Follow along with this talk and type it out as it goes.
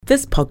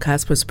This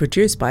podcast was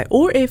produced by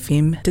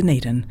ORFM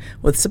Dunedin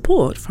with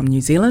support from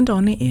New Zealand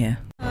On Air.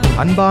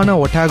 அன்பான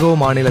ஒட்டாகோ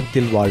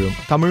மாநிலத்தில் வாழும்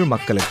தமிழ்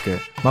மக்களுக்கு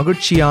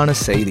மகிழ்ச்சியான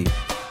செய்தி.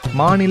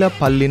 மாநில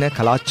பல்லின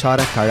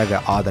கலாச்சார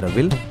கழக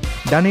ஆதரவில்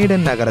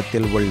டனேடன்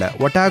நகரத்தில் உள்ள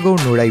ஒட்டாகோ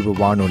நுழைவு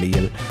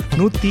வானொலியில்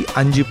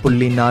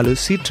 105.4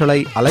 சீற்றலை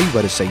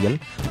அலைவரிசையில்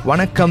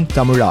வணக்கம்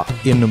தமிழா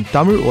என்னும்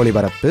தமிழ்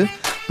ஒலிபரப்பு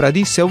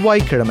பிரதி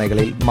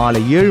செவ்வாய்க்கிழமைகளில்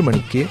மாலை 7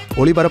 மணிக்கு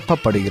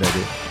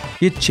ஒலிபரப்பப்படுகிறது.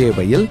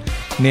 இச்சேவையில்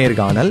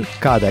நேர்காணல்,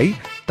 கதை,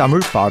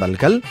 தமிழ்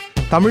பாடல்கள்,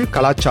 தமிழ்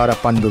கலாச்சார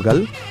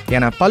பண்புகள்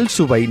என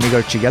பல்சுவை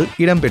நிகழ்ச்சிகள்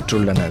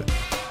இடம்பெற்றுள்ளன.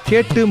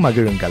 கேட்டு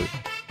மகிழுங்கள்.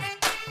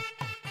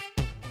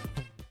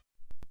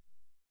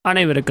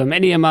 அனைவருக்கும்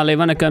இனிய மாலை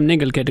வணக்கம்.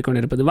 நீங்கள்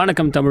கேட்டுக்கொண்டிருப்பது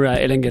வணக்கம் தமிழா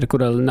இளைஞர்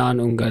குரல்.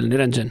 நான் உங்கள்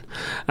நிரஞ்சன்.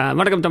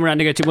 வணக்கம் தமிழா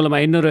நிகழ்ச்சி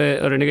மூலமாக இன்னொரு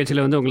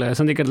நிகழ்ச்சியில் உங்களை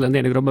சந்திக்கிறதுல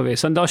எனக்கு ரொம்பவே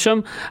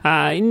சந்தோஷம்.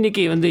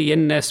 இன்றைக்கி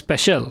என்ன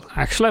ஸ்பெஷல்,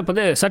 ஆக்சுவலாக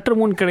இப்போ சற்று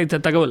முன் கிடைத்த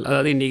தகவல்,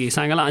 அதாவது இன்றைக்கி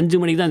சாயங்காலம் 5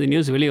 மணிக்கு தான் இந்த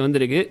நியூஸ் வெளியே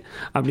வந்திருக்கு.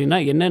 அப்படின்னா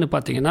என்னென்னு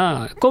பார்த்தீங்கன்னா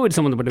கோவிட்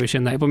சம்மந்தப்பட்ட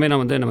விஷயம் தான். எப்போவுமே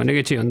நான் நம்ம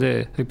நிகழ்ச்சி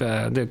இப்போ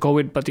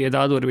கோவிட் பற்றி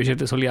ஏதாவது ஒரு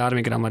விஷயத்தை சொல்லி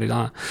ஆரம்பிக்கிற மாதிரி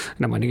தான்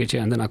நம்ம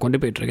நிகழ்ச்சியை நான்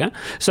கொண்டு போயிட்டுருக்கேன்.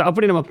 ஸோ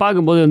அப்படி நம்ம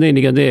பார்க்கும்போது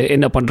இன்றைக்கி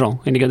என்ன பண்ணுறோம்,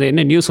 இன்றைக்கி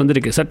என்ன நியூஸ்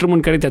வந்திருக்கு, சற்று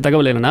முன்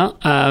தகவல் என்னன்னா,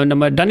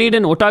 நம்ம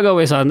டனேடன்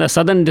ஒட்டாகோவை சார்ந்த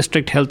சதர்ன்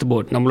டிஸ்ட்ரிக்ட் ஹெல்த்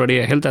போர்ட், நம்மளுடைய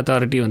ஹெல்த்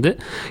அத்தாரிட்டி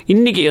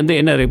இன்னைக்கு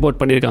என்ன ரிப்போர்ட்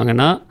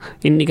பண்ணியிருக்காங்கன்னா,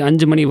 இன்னைக்கு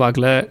 5 மணி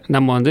வாக்கில்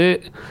நம்ம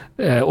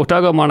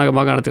ஒட்டாகோ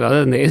மாகாணத்தில்,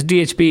 அதாவது இந்த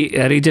SDHP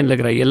ரீஜனில்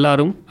இருக்கிற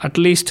எல்லாரும்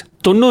அட்லீஸ்ட்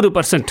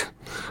 90%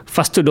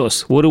 ஃபஸ்ட்டு டோஸ்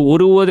ஒரு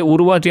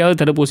வாட்டியாவது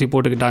தடுப்பூசி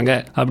போட்டுக்கிட்டாங்க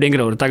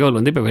அப்படிங்கிற ஒரு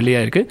தகவல் இப்போ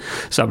வெளியாக இருக்குது.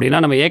 ஸோ அப்படின்னா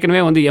நம்ம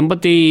ஏற்கனவே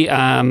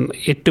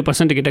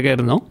 88% கிட்டக்க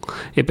இருந்தோம்.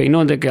 இப்போ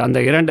இன்னும் அந்த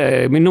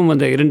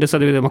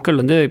 2% மக்கள்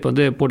இப்போ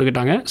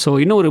போட்டுக்கிட்டாங்க. ஸோ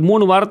இன்னும் ஒரு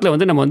 3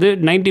 வாரத்தில் நம்ம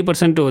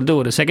 90%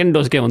 ஒரு செகண்ட்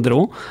டோஸ்க்கே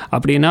வந்துடும்.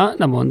 அப்படின்னா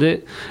நம்ம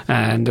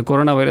இந்த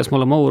கொரோனா வைரஸ்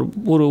மூலமாக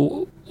ஒரு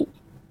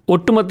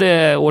ஒட்டுமொத்த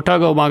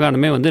ஒட்டாகோ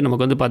மாகாணமே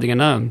நமக்கு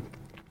பார்த்திங்கன்னா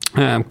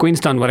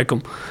குயின்ஸ்டான்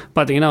வரைக்கும்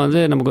பார்த்திங்கன்னா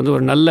நமக்கு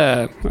ஒரு நல்ல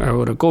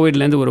ஒரு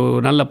கோவிட்லேருந்து ஒரு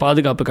நல்ல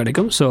பாதுகாப்பு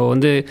கிடைக்கும். ஸோ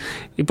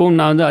இப்போவும்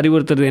நான்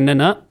அறிவுறுத்துறது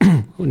என்னென்னா,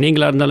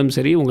 நீங்களாக இருந்தாலும்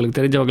சரி, உங்களுக்கு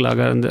தெரிஞ்சவங்களாக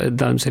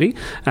இருந்தாலும் சரி,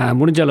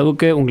 முடிஞ்ச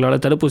அளவுக்கு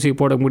உங்களால் தடுப்பூசி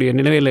போடக்கூடிய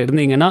நிலையில்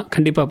இருந்தீங்கன்னா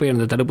கண்டிப்பாக போய்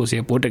அந்த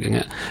தடுப்பூசியை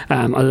போட்டுக்குங்க.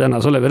 அதுதான்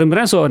நான் சொல்ல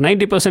விரும்புகிறேன். ஸோ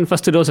 90%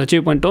 ஃபஸ்ட் டோஸ்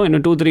அச்சீவ் பண்ணிட்டோம்.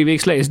 இன்னும் 2-3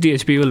 வீக்ஸில்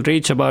SDHP will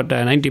reach about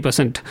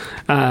 90%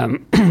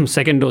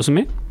 second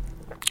டோஸுமே.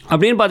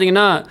 அப்படின்னு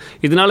பார்த்தீங்கன்னா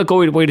இதனால்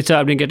கோவிட் போயிடுச்சா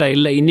அப்படின்னு கேட்டால்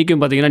இல்லை. இன்றைக்கும்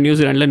பார்த்தீங்கன்னா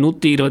நியூசிலாண்டில்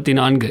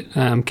 124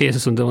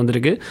 கேசஸ்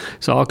வந்திருக்கு.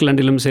 ஸோ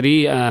ஆக்லாண்டிலும் சரி,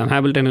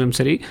 ஹாமில்டனிலும்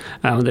சரி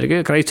வந்திருக்கு.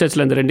 கிரைஸ்ட்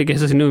சர்ச்சில் இந்த 2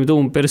 கேசஸ் இன்னும்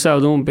இதுவும்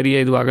பெருசாகவும்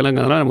பெரிய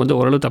இதுவாகலங்கிறதுனால நம்ம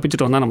ஓரளவு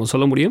தப்பிச்சிட்டோம் தான் நம்ம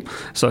சொல்ல முடியும்.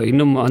 ஸோ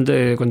இன்னும்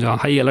கொஞ்சம்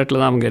ஹை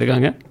அலர்ட்டில் தான் அவங்க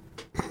இருக்காங்க.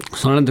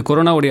 ஸோ இந்த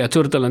கொரோனாவுடைய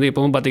அச்சுறுத்தல்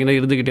எப்பவும் பார்த்திங்கன்னா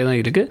இருந்துக்கிட்டே தான்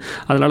இருக்குது.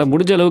 அதனால்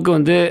முடிஞ்ச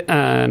அளவுக்கு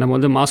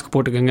நம்ம மாஸ்க்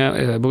போட்டுக்கோங்க,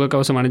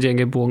 முகக்கவசம் அணிஞ்சு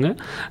எங்கேயும் போங்க,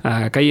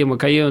 கையை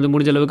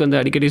முடிஞ்ச அளவுக்கு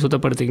அடிக்கடி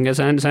சுத்தப்படுத்திக்கங்க,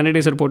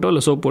 சானிடைசர் போட்டோ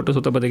இல்லை சோப் போட்டு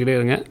சுத்தப்படுத்திக்கிட்டே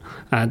இருங்க.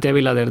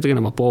 தேவையில்லாத இடத்துக்கு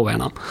நம்ம போக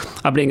வேணாம்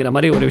அப்படிங்கிற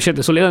மாதிரி ஒரு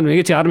விஷயத்தை சொல்லி அந்த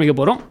நிகழ்ச்சி ஆரம்பிக்க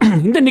போகிறோம்.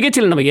 இந்த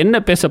நிகழ்ச்சியில் நம்ம என்ன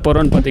பேச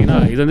போகிறோம்னு பார்த்தீங்கன்னா,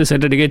 இது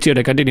சென்ற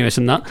நிகழ்ச்சியோட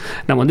கண்டினியூஷன் தான்.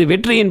 நம்ம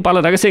வெற்றியின்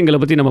பல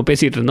ரகசியங்களை பற்றி நம்ம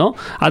பேசிகிட்டு இருந்தோம்.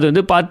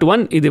 அது பார்ட்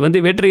 1.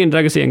 இது வெற்றியின்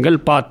ரகசியங்கள்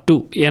பார்ட் 2.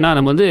 ஏன்னா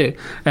நம்ம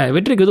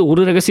வெற்றிக்கு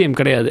ஒரு ரகசியம்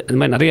கிடையாது. அது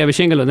மாதிரி நிறைய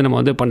விஷயங்கள்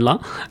நம்ம பண்ணலாம்.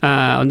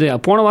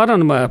 போன வாரம்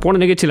நம்ம போன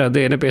நிகழ்ச்சியில்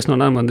என்ன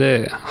பேசணும்னா, நம்ம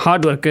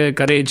hard work,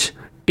 courage,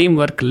 team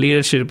work,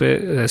 leadership,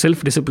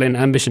 self discipline,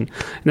 ambition,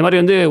 இந்த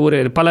மாதிரி ஒரு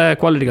பல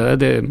குவாலிட்டிகள்,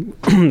 அதாவது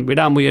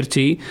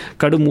விடாமுயற்சி,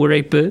 கடும்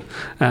உழைப்பு,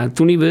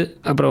 துணிவு,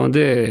 அப்புறம்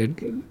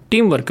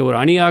டீம் ஒர்க், ஒரு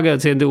அணியாக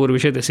சேர்ந்து ஒரு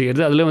விஷயத்தை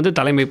செய்கிறது, அதில்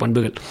தலைமை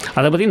பண்புகள்,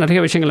 அதை பற்றி நிறைய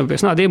விஷயங்கள் நம்ம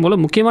பேசணும். அதே போல்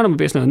முக்கியமாக நம்ம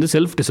பேசினது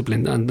செல்ஃப்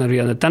டிசிப்ளின்,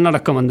 அந்த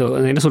தன்னடக்கம்,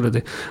 என்ன சொல்கிறது,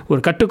 ஒரு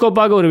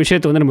கட்டுக்கோப்பாக ஒரு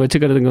விஷயத்தை நம்ம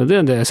வச்சுக்கிறதுங்க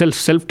அந்த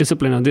செல்ஃப்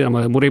டிசிப்ளின்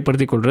நம்ம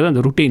முறைப்படுத்தி கொள்வது,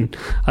 அந்த ருட்டீன்,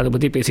 அதை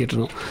பற்றி பேசிகிட்டு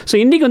இருந்தோம். ஸோ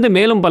இன்றைக்கி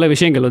மேலும் பல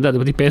விஷயங்கள்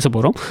அதை பற்றி பேச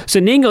போகிறோம். ஸோ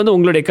நீங்கள்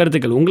உங்களுடைய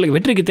கருத்துக்கள், உங்களுக்கு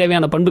வெற்றிக்கு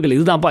தேவையான பண்புகள்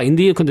இதுதான்ப்பா,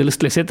 இந்திய கொஞ்சம்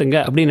லிஸ்ட்டில் சேர்த்துங்க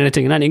அப்படின்னு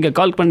நினச்சிங்கன்னா நீங்கள்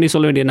கால் பண்ணி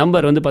சொல்ல வேண்டிய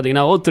நம்பர்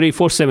பார்த்தீங்கன்னா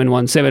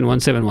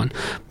 0347171171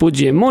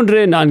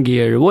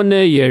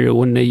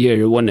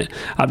 0347171171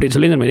 அப்படின்னு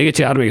சொல்லி நம்ம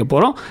நிகழ்ச்சி ஆரம்பிக்க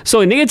போகிறோம். ஸோ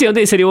நிகழ்ச்சி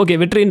சரி ஓகே,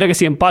 வெற்றியின்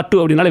ரகசியம் பார்ட்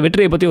 2 அப்படின்னால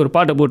வெற்றியை பற்றி ஒரு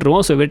பாட்டை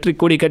போட்டுருவோம். ஸோ வெற்றி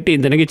கொடி கட்டி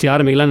இந்த நிகழ்ச்சி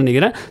ஆரம்பிக்கலாம்னு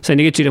நினைக்கிறேன். ஸோ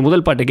நிகழ்ச்சியோட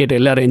முதல் பாட்டை கேட்டு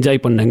எல்லாரும்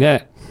என்ஜாய் பண்ணுங்க.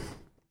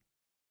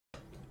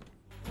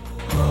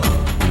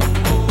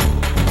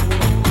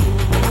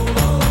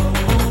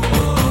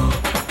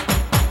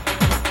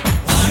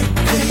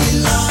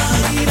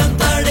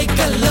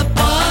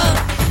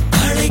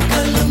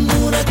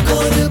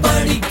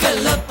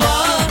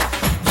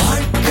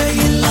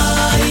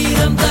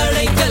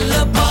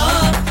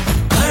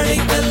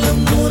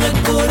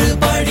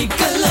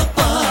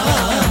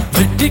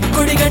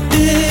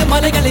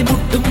 மலைகளை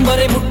முட்டும்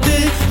வரை முட்டு,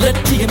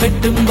 லட்சியம்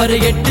எட்டும் வரை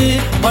எட்டு,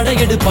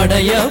 படையெடு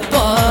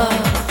படையப்பா.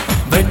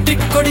 வெற்றி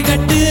கொடி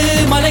கட்டு,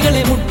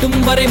 மலைகளை முட்டும்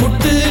வரை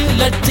முட்டு,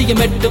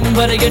 லட்சியம் எட்டும்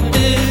வரை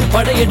எட்டு,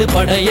 படையெடு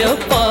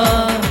படையப்பா.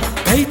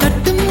 கை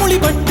தட்டும்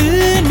மொழிபட்டு,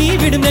 நீ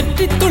விடும்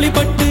நெற்றி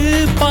துளிப்பட்டு,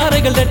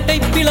 பாறைகள் ரெட்டை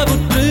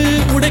பிளவுற்று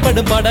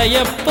உடைபடும்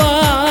படையப்பா.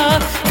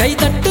 கை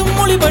தட்டும்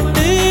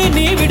மொழிபட்டு,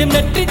 நீ விடும்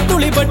நெற்றி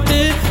துளிப்பட்டு,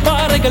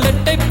 பாறைகள்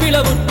ரெட்டை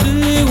பிளவுற்று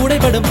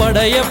உடைபடும்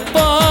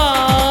படையப்பா.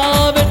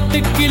 வெற்றி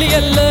வெட்டுக்கிளி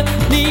அல்ல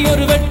நீ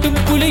ஒரு வெட்டும்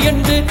புலி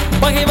என்று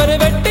பகைவரை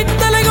வெட்டி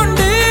தலை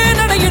கொண்டு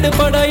நடையிடு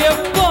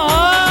படையப்பா.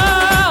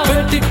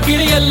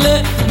 வெட்டுக்கிளி அல்ல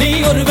நீ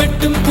ஒரு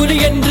வெட்டும் புலி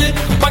என்று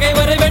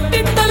பகைவரை வெட்டி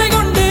தலை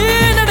கொண்டு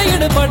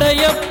நடையிடு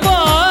படையப்பா.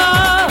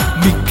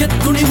 மிக்க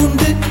துணி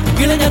உண்டு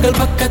இளைஞர்கள்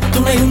பக்க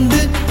துணை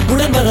உண்டு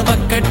உடன் வர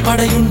பக்கட்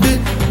படையுண்டு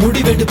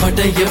முடிவெடு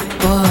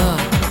படையப்பா.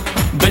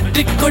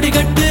 வெற்றி கொடி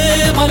கட்டு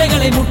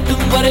மலைகளை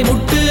முட்டும் வரை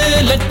முட்டு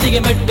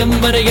லட்சியம் எட்டும்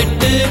வரை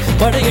எட்டு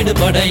படையெடு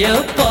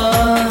படையப்பா.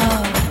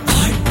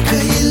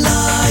 வாழ்க்கையில்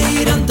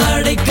 1000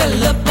 தடை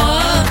கல்லப்பா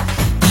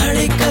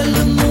தடை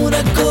கல்லும்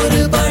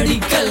உனக்கொரு படி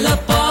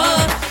கல்லப்பா.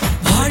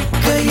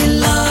 வாழ்க்கையில்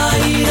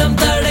 1000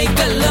 தடை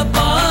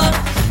கல்லப்பா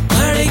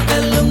தடை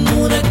கல்லும்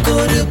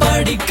உனக்கொரு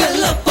படி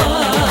கல்லப்பா.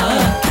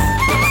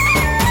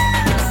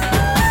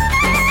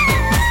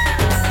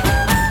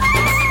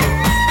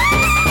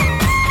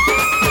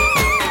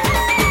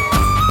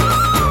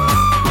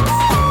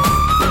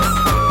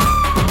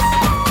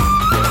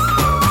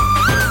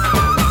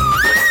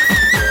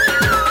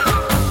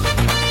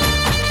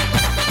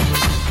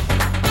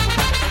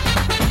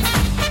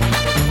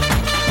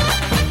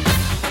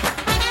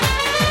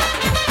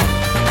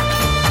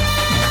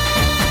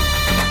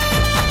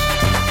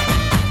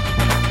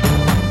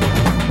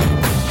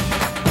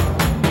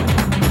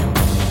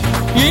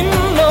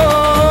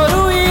 இன்னொரு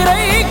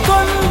உயிரை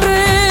கொன்று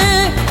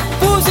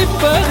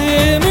பூசிப்பது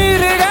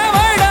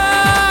மிருகமடா.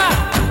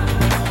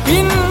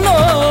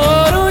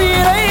 இன்னொரு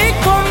உயிரை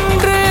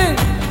கொன்று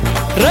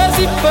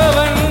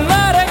ரசிப்பவன்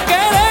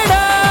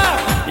நரக்கரடா.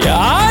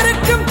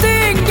 யாருக்கும்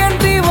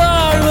தீங்கன்றி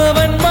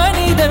வாழ்பவன்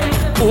மனிதன்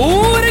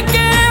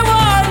ஊருக்கே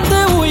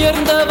வாழ்ந்து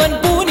உயர்ந்தவன்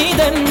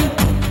புனிதன்.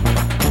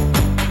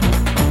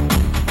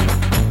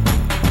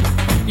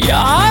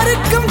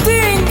 யாருக்கும்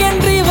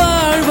தீங்கன்றி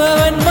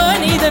வாழ்பவன்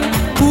மனிதன்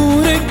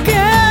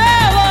ஊருக்கே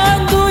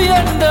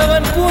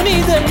வாழ்ந்துயர்ந்தவன்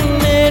புனிதன்.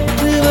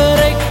 நேற்று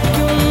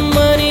வரைக்கும்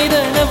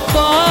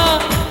மனிதனப்பா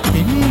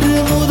இன்று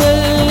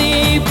முதல் நீ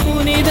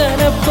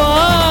புனிதனப்பா.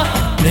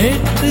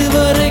 நேற்று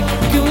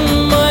வரைக்கும்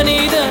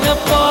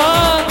மனிதனப்பா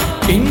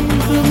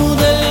இன்று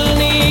முதல்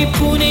நீ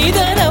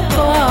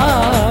புனிதனப்பா.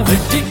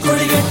 வெற்றி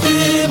கொடி கட்டு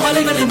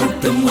மலைகளை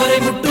முட்டும் வரை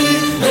முட்டு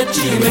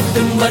லட்சியம்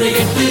எட்டும் வரை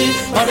எட்டு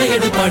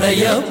படையெடு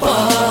படையப்பா.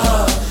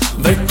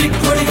 வெற்றி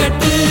கொடி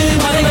கட்டு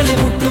மலைகளை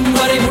முட்டும்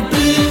வரை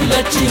முட்டு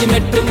லட்சியம்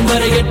எட்டும்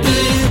வரை எட்டு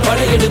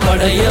படையெடு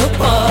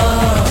படையப்பா.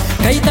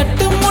 கை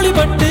தட்டும்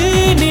மொழிபட்டு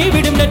நீ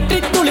விடும் நெற்றி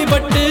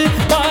துளிபட்டு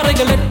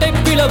பாறைகள் எட்டை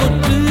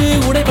பிளவுற்று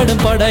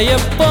உடைபடும்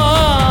படையப்பா.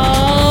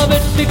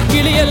 வெட்டு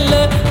கிளி அல்ல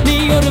நீ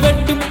ஒரு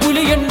வெட்டும்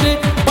புலி என்று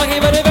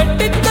பகைவரை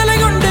வெட்டி தலை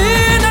கொண்டு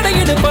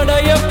நடையிடு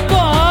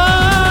படையப்பா.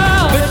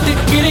 வெட்டு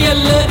கிளி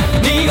அல்ல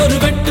நீ ஒரு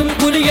வெட்டும்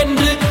புலி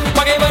என்று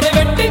பகைவரை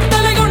வெட்டி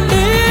தலை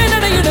கொண்டு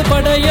நடையிடு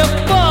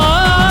படையப்பா.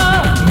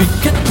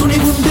 மிக்க துணி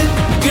உண்டு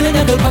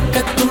இளைஞர்கள்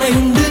பக்க துணை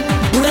உண்டு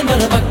உடன்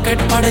வர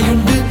பக்கட்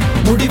படையுண்டு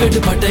முடிவெடு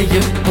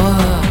படையப்பா.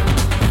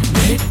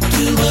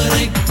 நேற்று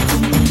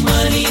வரைக்கும்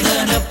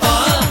மனிதனப்பா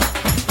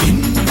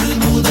இன்று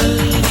முதல்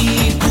நீ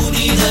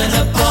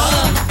புனிதனப்பா.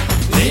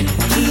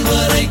 நேற்று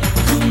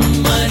வரைக்கும்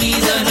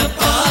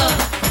மனிதனப்பா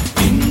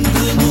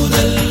இன்று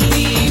முதல்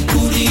நீ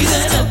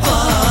புனிதனப்பா.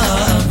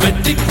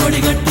 வெற்றி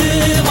கொடி கட்டு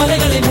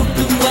மலைகளை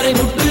முட்டும் வரை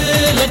முட்டு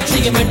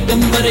லட்சியம்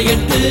எட்டும் வரை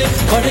எட்டு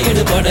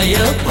படையெடு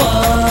படையப்பா.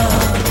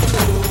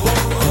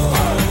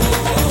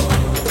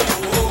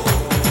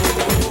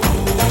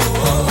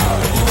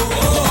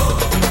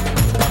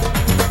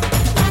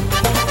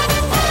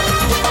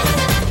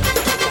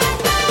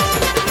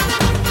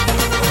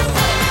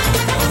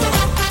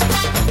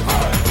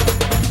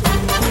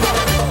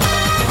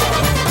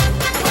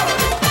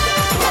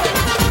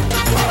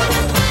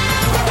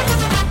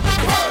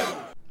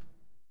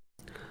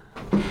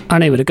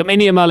 அனைவருக்கும்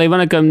இனிய மாலை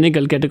வணக்கம்.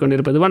 நீங்கள்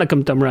கேட்டுக்கொண்டிருப்பது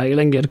வணக்கம் தமிழா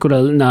இளைஞர்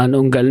குரல். நான்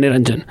உங்கள்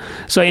நிரஞ்சன்.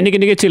 ஸோ இன்றைக்கி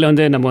நிகழ்ச்சியில்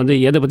நம்ம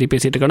எதை பற்றி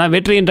பேசிகிட்டு இருக்கோம்னா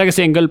வெற்றியின்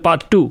ரகசியங்கள்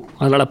பார்ட் 2.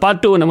 அதனால்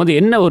பார்ட் 2 நம்ம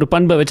என்ன ஒரு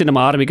பண்பை வச்சு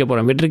நம்ம ஆரம்பிக்க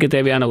போகிறோம். வெற்றிக்கு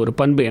தேவையான ஒரு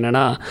பண்பு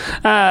என்னென்னா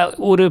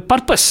ஒரு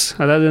பர்பஸ்,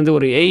 அதாவது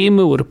ஒரு எய்ம்,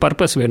 ஒரு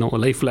பர்பஸ் வேணும்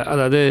லைஃப்பில்.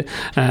 அதாவது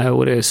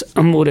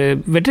ஒரு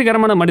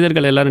வெற்றிகரமான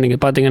மனிதர்கள் எல்லோரும்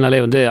நீங்கள்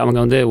பார்த்தீங்கன்னாலே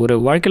அவங்க ஒரு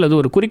வாழ்க்கையில்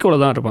ஒரு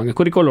குறிக்கோளோடு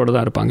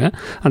தான் இருப்பாங்க.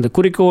 அந்த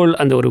குறிக்கோள்,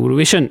 அந்த ஒரு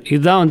விஷன்,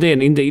 இதுதான்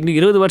இந்த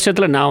 20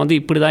 வருஷத்தில் நான்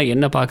இப்படி தான்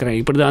என்ன பார்க்குறேன்,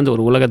 இப்படி தான்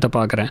ஒரு உலகத்தை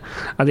பார்க்குறேன்,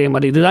 அதே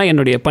மாதிரி இதுதான்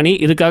என்னுடைய பணி,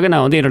 இதுக்காக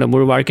நான் என்னோட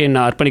முழு வாழ்க்கையை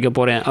நான் அர்ப்பணிக்க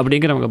போகிறேன்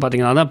அப்படிங்கிறவங்க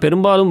பார்த்தீங்கன்னா அதான்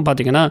பெரும்பாலும்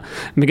பார்த்தீங்கன்னா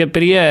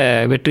மிகப்பெரிய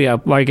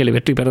வாழ்க்கையில்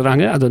வெற்றி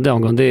பெறுறாங்க. அது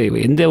அவங்க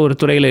எந்த ஒரு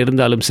துறையில்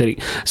இருந்தாலும் சரி.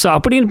 ஸோ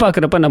அப்படின்னு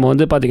பார்க்குறப்ப நம்ம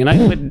பார்த்தீங்கன்னா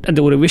அந்த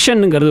ஒரு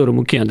விஷனுங்கிறது ஒரு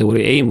முக்கியம், அந்த ஒரு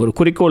எய்ம், ஒரு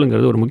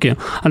குறிக்கோளுங்கிறது ஒரு முக்கியம்.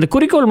 அந்த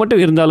குறிக்கோள்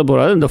மட்டும் இருந்தாலும்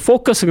போகாது, அந்த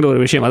ஃபோக்கஸுங்கிற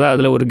ஒரு விஷயம், அதாவது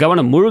அதில் ஒரு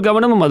கவனம், முழு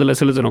கவனமும் அதில்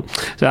செலுத்தணும்.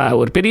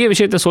 ஒரு பெரிய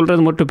விஷயத்தை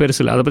சொல்கிறது மட்டும்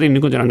பெருசு இல்லை, அதை பற்றி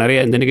இன்னும் கொஞ்சம் நான்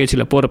நிறைய இந்த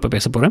நிகழ்ச்சியில் போகிறப்ப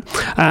பேச போகிறேன்.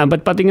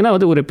 பட் பார்த்தீங்கன்னா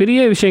ஒரு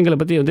பெரிய விஷயங்களை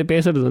பற்றி வந்து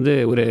பேசுகிறது வந்து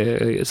ஒரு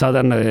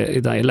சாதாரண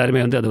இதுதான்,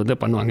 எல்லாருமே வந்து அதை வந்து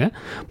பண்ணுவாங்க.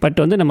 பட்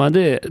வந்து நம்ம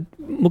வந்து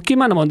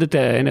முக்கியமாக நம்ம வந்து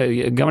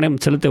கவனம்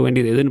செலுத்த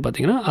வேண்டியது எதுன்னு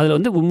பார்த்தீங்கன்னா, அதில்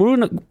வந்து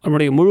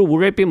நம்மளுடைய முழு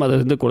உழைப்பையும் அதை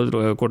வந்து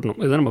கொட்டணும்.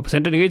 இதுதான் நம்ம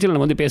சென்ற நிகழ்ச்சியில்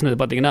நம்ம வந்து பேசினது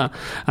பார்த்தீங்கன்னா,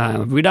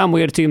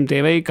 விடாமுயற்சியும்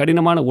தேவை,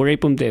 கடினமான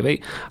உழைப்பும் தேவை.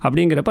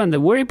 அப்படிங்கிறப்ப அந்த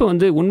உழைப்பு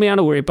வந்து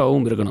உண்மையான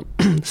உழைப்பாகவும் இருக்கணும்.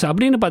 ஸோ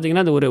அப்படின்னு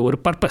பார்த்தீங்கன்னா அது ஒரு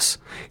பர்பஸ்,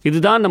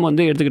 இதுதான் நம்ம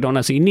வந்து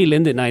எடுத்துக்கிட்டோம்னா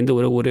இன்னிலேருந்து நான் இந்த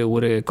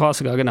ஒரு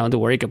காசுக்காக நான்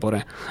வந்து உழைக்க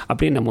போகிறேன்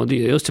அப்படின்னு நம்ம வந்து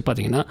யோசிச்சு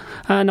பார்த்தீங்கன்னா,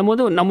 நம்ம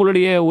வந்து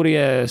நம்மளுடைய ஒரு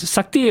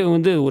சக்தியை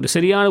வந்து ஒரு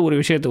சரியான ஒரு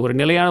விஷயத்தை, ஒரு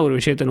நிலையான ஒரு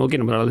விஷயத்தை நோக்கி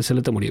நம்மளால்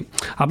செலுத்த முடியும்.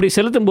 அப்படி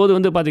செலுத்தும் போது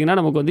வந்து பார்த்திங்கன்னா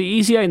நமக்கு வந்து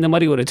ஈஸியாக இந்த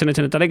மாதிரி ஒரு சின்ன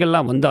சின்ன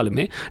தடைகள்லாம்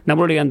வந்தாலுமே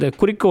நம்மளுடைய அந்த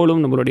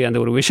குறிக்கோளும் நம்மளுடைய அந்த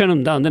ஒரு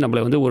விஷனும் தான் வந்து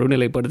நம்மளை வந்து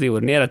ஒருநிலைப்படுத்தி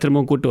ஒரு நேராக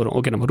திரும்பவும் கூட்டு வரும்.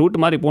 ஓகே, நம்ம ரூட்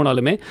மாதிரி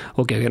போனாலுமே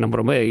ஓகே நம்ம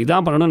ரொம்ப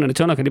இதான் பண்ணணும்னு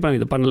நினச்சோன்னா கண்டிப்பாக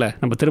இது பண்ணல,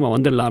 நம்ம திரும்ப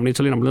வந்துடலாம் அப்படின்னு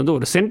சொல்லி நம்மளை வந்து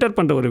ஒரு சென்டர்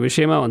பண்ணுற ஒரு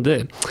விஷயமா வந்து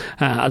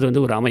அது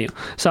வந்து ஒரு அமையும்.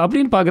 ஸோ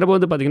அப்படின்னு பார்க்குறப்போ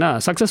வந்து பார்த்திங்கன்னா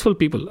சக்ஸஸ்ஃபுல்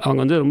பீப்புள் அவங்க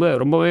வந்து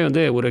ரொம்பவே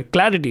வந்து ஒரு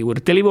கிளாரிட்டி, ஒரு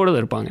தெளிவோடு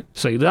இருப்பாங்க.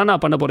 ஸோ இதுதான்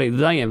நான் பண்ண போகிறேன்,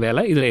 இதுதான் என்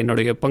வேலை, இதில்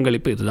என்னுடைய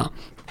பங்களிப்பு இதுதான்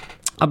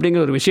அப்படிங்கிற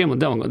ஒரு விஷயம்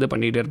வந்து அவங்க வந்து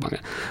பண்ணிகிட்டே இருப்பாங்க.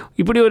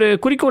 இப்படி ஒரு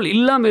குறிக்கோள்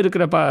இல்லாமல்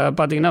இருக்கிற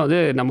பார்த்திங்கன்னா வந்து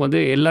நம்ம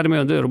வந்து எல்லாருமே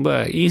வந்து ரொம்ப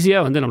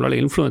ஈஸியாக வந்து நம்மளால்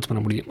இன்ஃப்ளூயன்ஸ்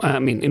பண்ண முடியும்,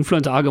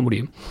 இன்ஃப்ளூயன்ஸ் ஆக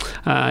முடியும்.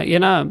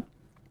 ஏன்னா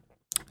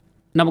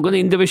நமக்கு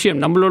வந்து இந்த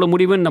விஷயம் நம்மளோட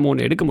முடிவுன்னு நம்ம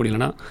ஒன்று எடுக்க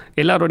முடியலன்னா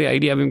எல்லாரோடைய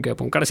ஐடியாவையும்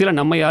கேட்போம், கடைசியில்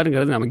நம்ம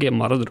யாருங்கிறது நமக்கே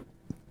மறந்துடும்.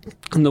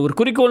 அந்த ஒரு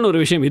குறிக்கோள்னு ஒரு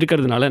விஷயம்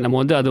இருக்கிறதுனால நம்ம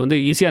வந்து அது வந்து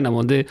ஈஸியாக நம்ம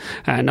வந்து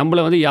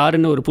நம்மளை வந்து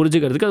யாருன்னு ஒரு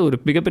புரிஞ்சுக்கிறதுக்கு அது ஒரு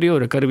மிகப்பெரிய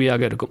ஒரு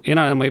கருவியாக இருக்கும்.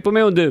 ஏன்னா நம்ம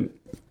எப்போவுமே வந்து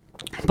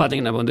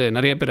பார்த்திங்கன்னா வந்து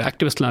நிறைய பேர்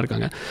ஆக்டிவிஸ்ட்லாம்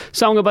இருக்காங்க.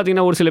 ஸோ அவங்க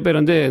பார்த்திங்கன்னா ஒரு சில பேர்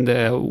வந்து இந்த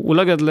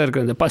உலகத்தில்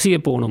இருக்கிற இந்த பசியை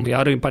போகணும்,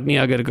 யாரும்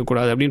பட்னியாக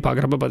இருக்கக்கூடாது அப்படின்னு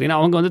பார்க்குறப்ப பார்த்திங்கன்னா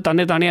அவங்க வந்து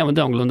தன்னைத்தானே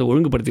வந்து அவங்கள வந்து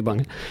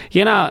ஒழுங்குபடுத்திப்பாங்க.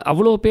 ஏன்னா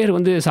அவ்வளோ பேர்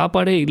வந்து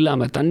சாப்பாடே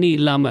இல்லாமல் தண்ணி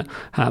இல்லாமல்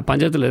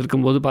பஞ்சத்தில்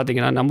இருக்கும்போது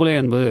பார்த்திங்கன்னா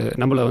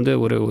நம்மளை வந்து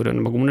ஒரு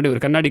நமக்கு முன்னாடி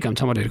ஒரு கண்ணாடி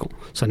காமிச்ச மாதிரி இருக்கும்.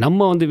 ஸோ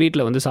நம்ம வந்து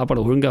வீட்டில் வந்து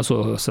சாப்பாடு ஒழுங்காக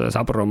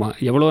சாப்பிட்றோமா,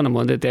 எவ்வளோ நம்ம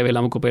வந்து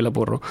தேவையில்லாமல் குப்பையில்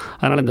போடுறோம்.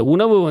 அதனால் இந்த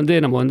உணவு வந்து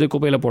நம்ம வந்து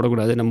குப்பையில்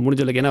போடக்கூடாது, நம்ம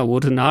முடிஞ்சளவுக்கு. ஏன்னா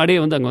ஒரு நாடே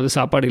வந்து அங்கே வந்து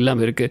சாப்பாடு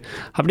இல்லாமல் இருக்குது.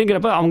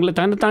 அப்படிங்கிறப்ப அவங்கள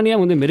தனித்தானே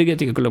வந்து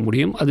மெருகேற்றிக்க கொள்ள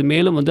முடியும். அது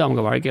மேலும் வந்து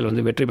அவங்க வாழ்க்கையில்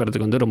வந்து வெற்றி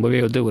பெறதுக்கு வந்து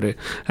ரொம்பவே வந்து ஒரு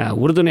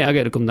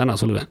உறுதுணையாக இருக்கும் தான்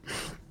நான் சொல்லுவேன்.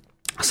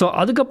 ஸோ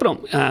அதுக்கப்புறம்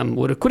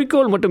ஒரு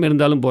குறிக்கோள் மட்டும்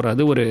இருந்தாலும்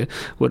போகாது,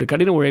 ஒரு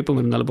கடின உழைப்பும்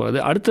இருந்தாலும் போகாது.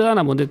 அடுத்ததாக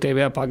நம்ம வந்து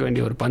தேவையாக பார்க்க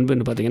வேண்டிய ஒரு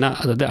பண்புன்னு பார்த்திங்கன்னா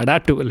அதாவது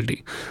அடாப்டபிலிட்டி,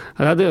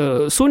 அதாவது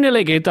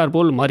சூழ்நிலைக்கு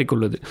ஏற்றாற்போல்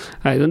மாறிக்கொள்வது.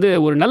 இது வந்து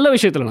ஒரு நல்ல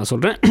விஷயத்தில் நான்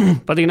சொல்கிறேன்.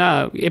 பார்த்திங்கன்னா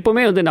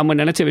எப்போவுமே வந்து நம்ம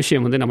நினச்ச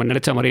விஷயம் வந்து நம்ம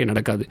நினச்ச மாதிரியே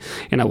நடக்காது.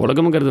 ஏன்னா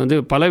உலகம்ங்கிறது வந்து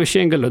பல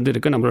விஷயங்கள் வந்து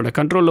இருக்குது, நம்மளோட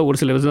கண்ட்ரோலில் ஒரு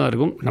சில விஷயம் தான்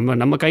இருக்கும்,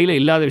 நம்ம கையில்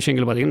இல்லாத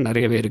விஷயங்கள் பார்த்திங்கன்னா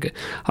நிறையவே இருக்குது.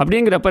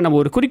 அப்படிங்கிறப்ப நம்ம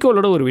ஒரு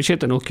குறிக்கோளோட ஒரு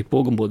விஷயத்தை நோக்கி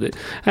போகும்போது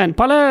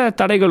பல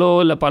தடைகளோ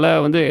இல்லை பல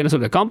வந்து என்ன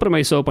சொல்கிறது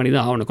காம்ப்ரமைஸோ பண்ணி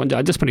தான் ஆகணும், கொஞ்சம்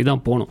அட்ஜஸ்ட் பண்ணி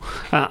தான் போகணும்.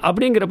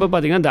 அப்படிங்கிறப்ப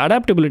பார்த்திங்கன்னா இந்த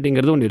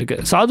அடாப்டபிலிட்டிங்கிறது ஒன்று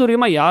இருக்குது.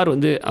 சாதுரியமாக யார்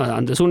வந்து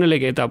அந்த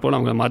சூழ்நிலைக்கு ஏற்றாப்போல்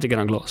அவங்க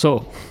மாற்றிக்கிறாங்களோ, ஸோ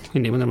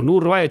இன்றைக்கி வந்து நம்ம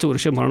 100 ரூபாய் வச்சு ஒரு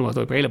விஷயம்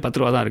பண்ணணும், கையில் 10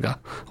 ரூபா தான் இருக்கா,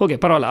 ஓகே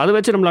பரவாயில்ல, அதை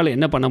வச்சு நம்மளால்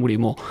என்ன பண்ண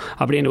முடியுமோ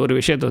அப்படின்னு ஒரு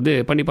விஷயத்தை வந்து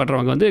பண்ணி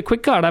பண்ணுறவங்க வந்து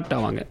குயிக்காக அடாப்ட்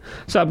ஆவாங்க.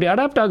 ஸோ அப்படி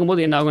அடாப்ட்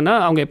ஆகும்போது என்ன ஆகுன்னா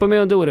அவங்க எப்போவுமே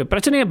வந்து ஒரு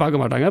பிரச்சனையை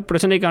பார்க்க மாட்டாங்க,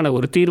 பிரச்சனைக்கான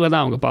ஒரு தீர்வை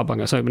தான் அவங்க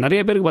பார்ப்பாங்க. ஸோ இப்போ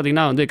நிறைய பேருக்கு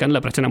பார்த்திங்கன்னா வந்து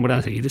கண்ணில் பிரச்சனை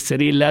முடியாது, இது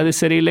சரியில்லை அது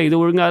சரியில்லை, இது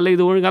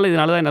ஒழுங்காக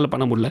இதனால தான் என்னால்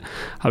பண்ண முடியல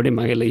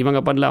அப்படிம்பாங்க. இல்லை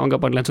இவங்க பண்ணல அவங்க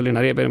பண்ணலன்னு சொல்லி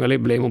நிறைய பேர்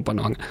மேலே ப்ளேமும்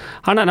பண்ணுவாங்க.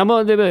 ஆனால் நம்ம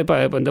வந்து இப்போ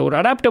இந்த ஒரு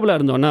அடாப்டபிளாக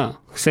இருந்தோன்னா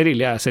சரி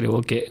இல்லையா, சரி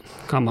ஓகே,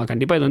 ஆமாம்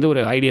கண்டிப்பாக இது வந்து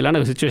ஒரு ஐடியலான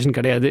ஒரு சுச்சுவேஷன்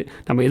கிடையாது,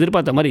 நம்ம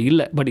எதிர்பார்த்த மாதிரி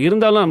இல்லை, பட்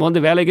இருந்தாலும் நம்ம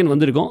வந்து வேலைக்குன்னு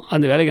வந்திருக்கோம்,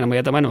 அந்த வேலைக்கு நம்ம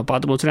ஏற்ற மாதிரி நம்ம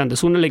பார்த்து போச்சு, அந்த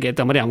சூழ்நிலைக்கு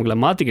ஏற்ற மாதிரி அவங்கள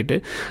மாற்றிக்கிட்டு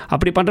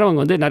அப்படி பண்ணுறவங்க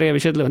வந்து நிறைய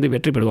விஷயத்தில் வந்து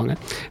வெற்றி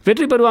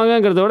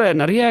பெறுவாங்கிறதோட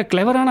நிறைய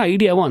கிளவரான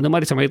ஐடியாவும் அந்த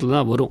மாதிரி சமயத்தில்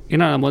தான் வரும்.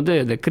 ஏன்னா நம்ம வந்து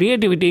இந்த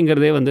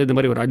க்ரியேட்டிவிட்டிங்கிறதே வந்து இந்த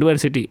மாதிரி ஒரு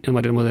அட்வர்சிட்டி, இந்த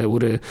மாதிரி நம்ம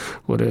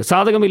ஒரு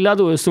சாதகம்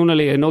இல்லாத ஒரு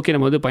சூழ்நிலையை நோக்கி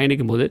நம்ம வந்து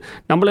பயணிக்கும் போது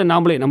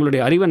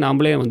நம்மளுடைய அறிவை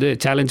நாமளே வந்து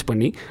சேலஞ்ச்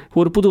பண்ணி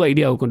ஒரு புது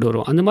ஐடியாவை கொண்டு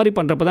வரும். அந்த மாதிரி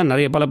பண்ணுறப்ப தான்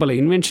நிறைய பல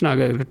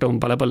இன்வென்ஷனாக இருக்கட்டும்,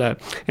 பல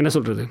என்ன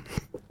சொல்கிறது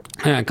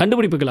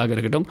கண்டுபிடிப்புகளாக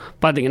இருக்கட்டும்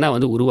பார்த்திங்கன்னா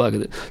வந்து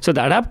உருவாகுது. ஸோ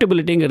இந்த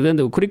அடாப்டபிலிட்டிங்கிறது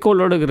இந்த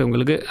குறிக்கோளோடு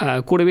இருக்கிறவங்களுக்கு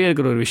கூடவே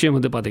இருக்கிற ஒரு விஷயம்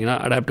வந்து பார்த்திங்கன்னா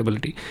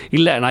அடாப்டபிலிட்டி.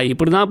 இல்லை நான்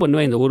இப்படி தான்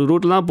பண்ணுவேன், இந்த ஒரு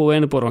ரூட்டில் தான்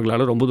போவேன்னு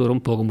போகிறவங்களால ரொம்ப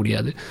தூரம் போக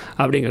முடியாது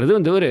அப்படிங்கிறது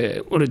வந்து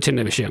ஒரு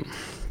சின்ன விஷயம்.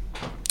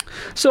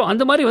 ஸோ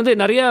அந்த மாதிரி வந்து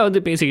நிறையா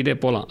வந்து பேசிக்கிட்டே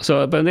போகலாம். ஸோ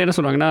இப்போ வந்து என்ன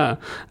சொல்கிறாங்கன்னா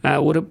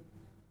ஒரு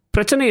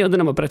பிரச்சனையை வந்து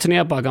நம்ம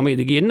பிரச்சனையாக பார்க்காம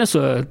இதுக்கு என்ன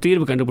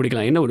தீர்வு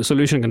கண்டுபிடிக்கலாம், என்ன ஒரு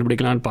சொல்யூஷன்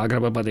கண்டுபிடிக்கலாம்னு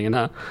பார்க்குறப்ப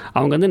பார்த்திங்கன்னா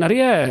அவங்க வந்து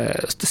நிறைய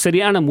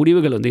சரியான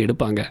முடிவுகள் வந்து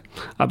எடுப்பாங்க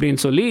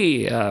அப்படின்னு சொல்லி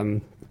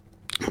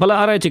பல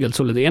ஆராய்ச்சிகள்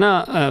சொல்லுது. ஏன்னா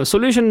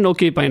சொல்யூஷன்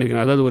நோக்கி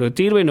பயணிக்கிறோம், அதாவது ஒரு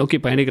தீர்வை நோக்கி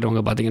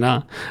பயணிக்கிறவங்க பார்த்திங்கன்னா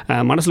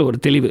மனசில் ஒரு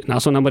தெளிவு,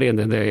 நான் சொன்ன மாதிரி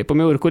அந்த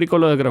எப்போவுமே ஒரு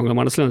குறிக்கோளாக இருக்கிறவங்க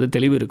மனசில் வந்து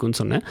தெளிவு இருக்குன்னு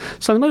சொன்னேன்.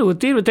 ஸோ அந்த மாதிரி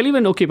ஒரு தெளிவை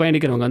நோக்கி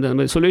பயணிக்கிறவங்க வந்து அந்த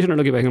மாதிரி சொல்யூஷனை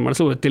நோக்கி பயணிக்கிற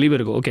மனசில் ஒரு தெளிவு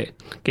இருக்கும். ஓகே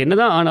என்ன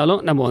தான்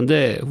ஆனாலும் நம்ம வந்து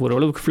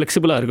ஓரளவுக்கு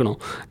ஃப்ளெக்சிபிளாக இருக்கணும்,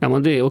 நம்ம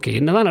வந்து ஓகே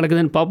என்ன தான்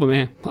நடக்குதுன்னு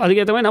பார்ப்போமே,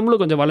 அதுக்கேற்ற மாதிரி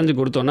நம்மளும் கொஞ்சம் வளைஞ்சு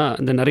கொடுத்தோன்னா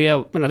இந்த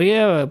நிறைய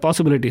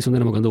பாசிபிலிட்டிஸ்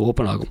வந்து நமக்கு வந்து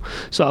ஓப்பன் ஆகும்.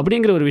 ஸோ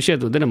அப்படிங்கிற ஒரு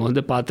விஷயத்தை வந்து நம்ம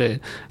வந்து பார்த்து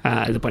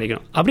இது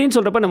பண்ணிக்கணும். அப்படின்னு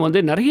சொல்கிறப்ப நம்ம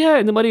வந்து நிறைய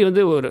இந்த மாதிரி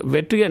வந்து ஒரு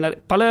வெற்றியை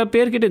பல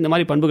பேர்கிட்ட இந்த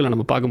மாதிரி பண்புகளை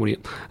நம்ம பார்க்க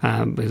முடியும்.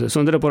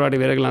 சுதந்திர போராட்ட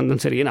வீரர்களாக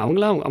இருந்தாலும் சரி, ஏன்னா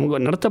அவங்க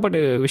நடத்தப்பட்ட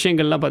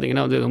விஷயங்கள்லாம்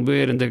பார்த்திங்கன்னா வந்து ரொம்பவே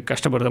இருந்து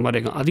கஷ்டப்படுற மாதிரி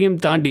இருக்கும். அதையும்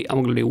தாண்டி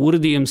அவங்களுடைய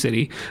உறுதியும்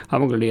சரி,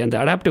 அவங்களுடைய அந்த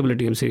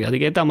அடாப்டபிலிட்டியும் சரி,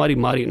 அதுக்கேற்ற மாதிரி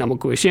மாறி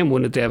நமக்கு விஷயம்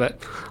ஒன்று தேவை,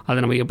 அதை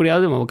நம்ம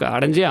எப்படியாவது நமக்கு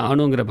அடைஞ்சே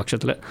ஆணுங்கிற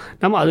பட்சத்தில்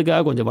நம்ம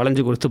அதுக்காக கொஞ்சம்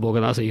வளைஞ்சு கொடுத்து போக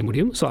தான் செய்ய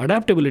முடியும். ஸோ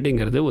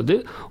அடாப்டபிலிட்டிங்கிறது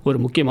ஒரு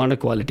முக்கியமான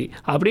குவாலிட்டி.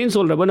 அப்படின்னு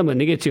சொல்கிறப்ப நம்ம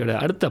நிகழ்ச்சியோட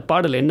அடுத்த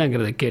பாடல்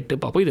என்னங்கிறத கேட்டு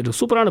பார்ப்போம். இது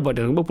சூப்பரான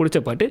பாட்டு, ரொம்ப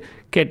பிடிச்ச பாட்டு,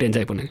 கேட்டு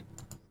என்ஜாய் பண்ணுங்க.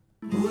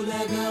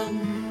 உலகம்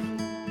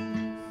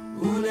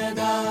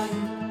உலகாய்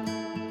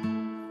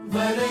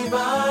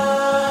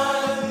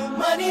வரைவாய்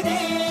மனிதே,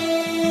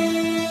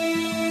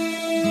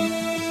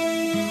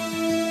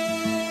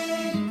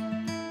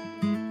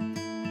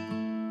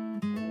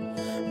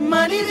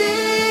 மனிதே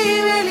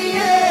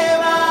வெளியே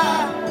வா,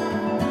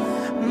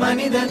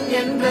 மனிதன்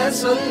என்ற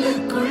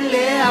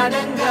சொல்லுக்குள்ளே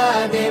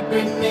அடங்காதே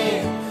பெண்ணே,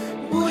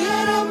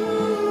 உயரம்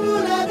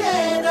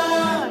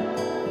உலகேதான்,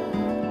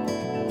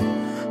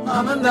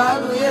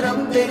 அமர்ந்தால்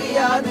உயரம்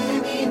தெரியாது,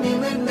 நீ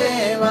நிமிர்ந்தே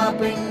வா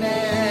பெண்ணே,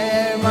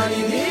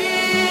 மனிதே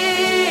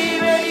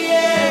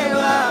வெளியே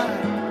வா,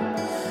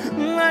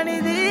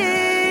 மனிதே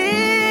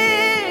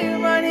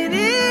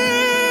மனிதே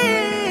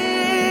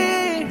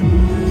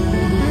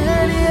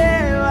வெளியே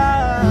வா,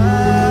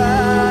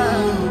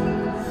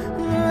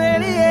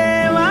 வெளியே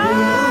வா.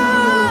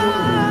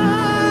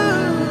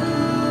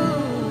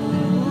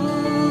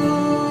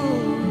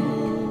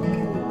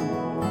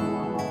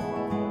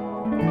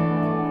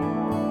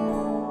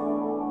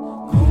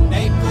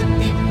 உன்னை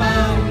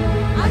கொத்திப்பார்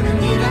அது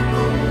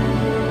நிறக்கும்,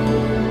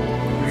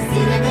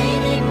 சிறகை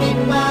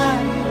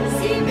நீட்டிப்பார்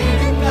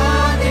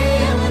சீண்டெடுக்காதே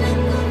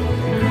அவனுக்கும்.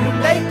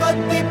 உன்னை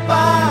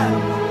கொத்திப்பார்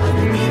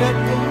அது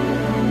நிறக்கும்,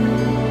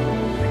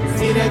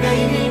 சிறகை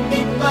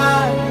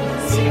நீட்டிப்பார்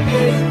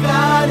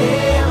சீண்டெடுக்காதே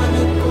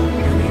அவனுக்கும்.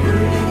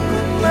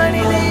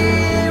 மனிதே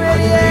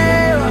வெளியே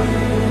வா,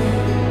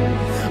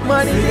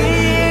 மனிதே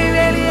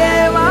வெளியே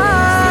வா,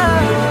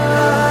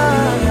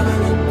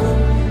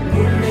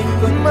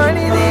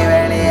 மனிதே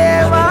வெளியே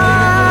வா,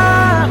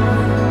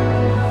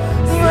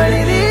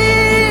 மனிதே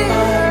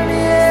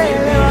வெளியே வா.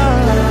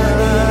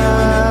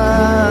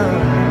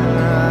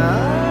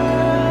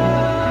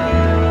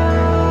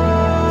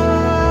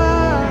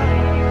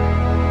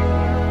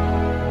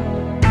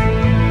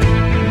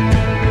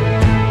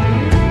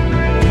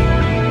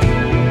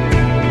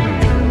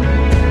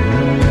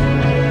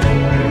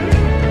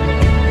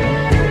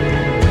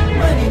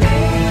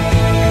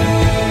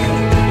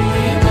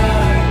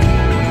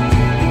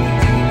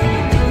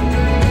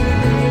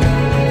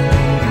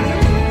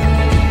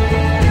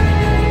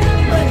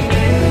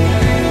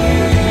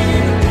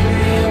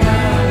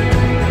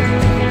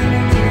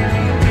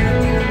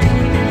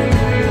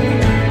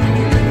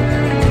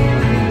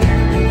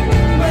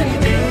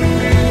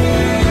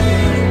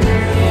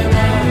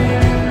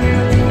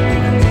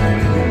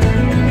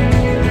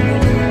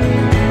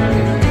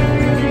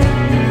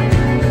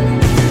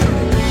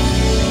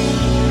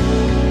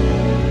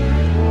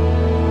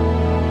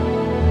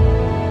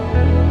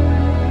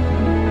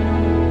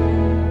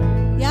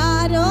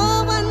 யாரோ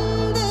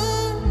வந்து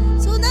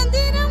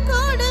சுதந்திரம்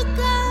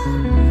கொடுக்க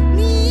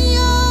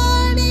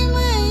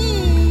நீயோடிமை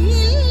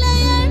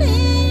இல்லையடி,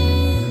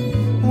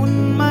 உன்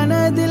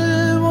மனதில்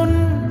உன்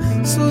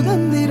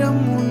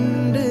சுதந்திரம்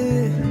உண்டு,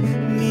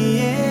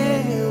 நீயே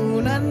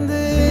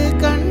உணர்ந்து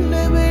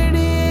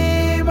கண்டுபிடி,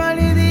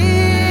 மனிதே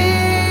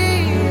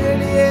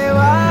வெளியே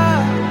வா,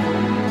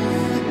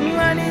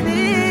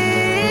 மனிதே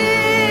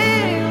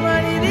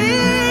மனிதே.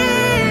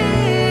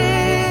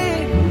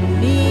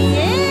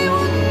 நீயே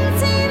உன்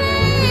சிறை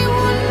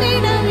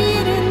உன்னிடம்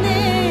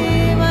இருந்தே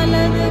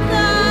வலது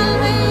கால்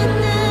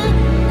வைத்து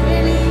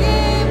வெளியே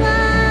வா,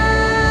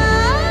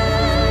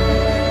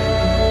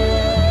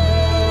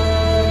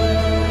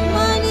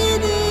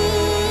 மனிதே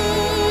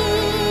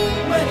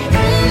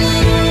வெளியே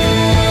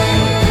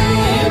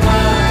வா,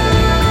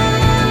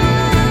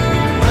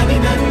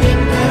 மனிதன்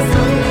என்ற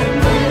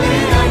சொல்லுக்குள்ளே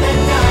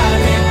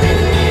அடங்காதே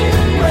பெண்ணே,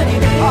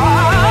 மனிதே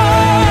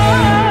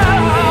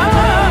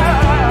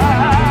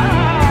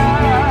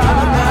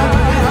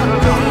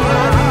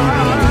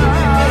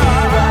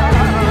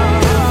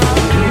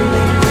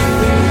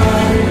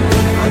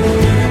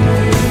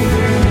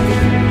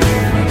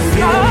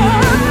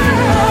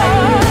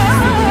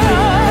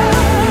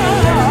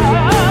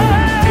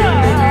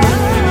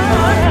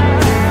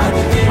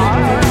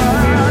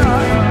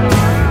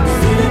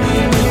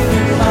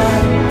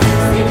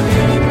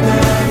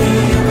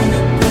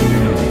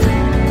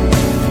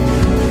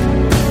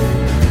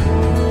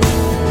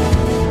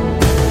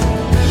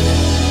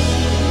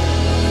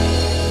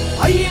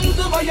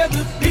ஐந்து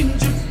வயது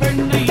பிஞ்சு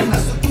பெண்ணை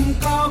நசுக்கும்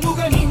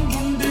காமுகனின்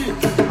குண்டு,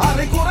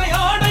 அரை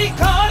குறையாடை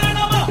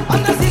காரணமா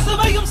அந்த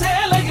சிசுவையும்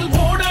சேலையில்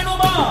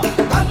மூடணுமா,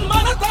 தன்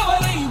மன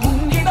தவறை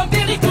உன்னிடம்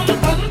திணிக்கும்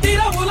தந்திர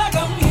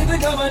உலகம் இது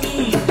கவனி,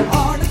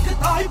 ஆணுக்கு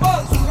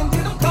தாய்பால்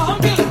சுரந்திடும்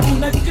காம்பில்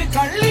உனக்கு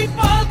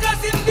கள்ளிப்பால்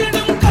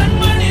கசிந்திடும்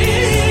கண்மணி,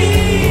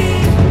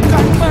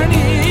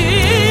 கண்மணி.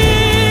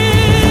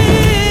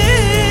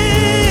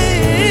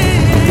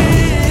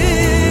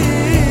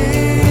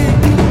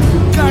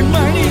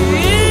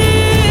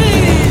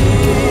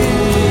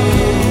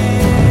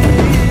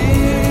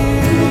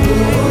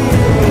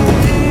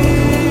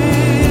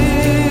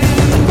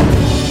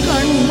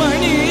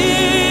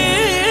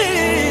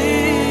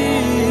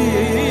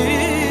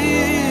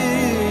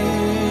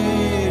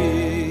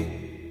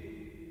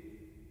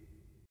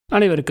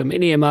 அனைவருக்கும்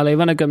இனிய மாலை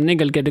வணக்கம்.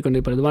 நீங்கள்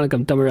கேட்டுக்கொண்டிருப்பது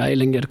வணக்கம் தமிழா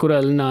இளைஞர்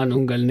குரல். நான்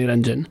உங்கள்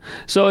நிரஞ்சன்.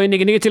 ஸோ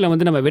இன்றைக்கி நிகழ்ச்சியில்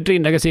வந்து நம்ம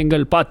வெற்றியின்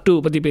ரகசியங்கள் பார்ட் 2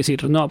 பற்றி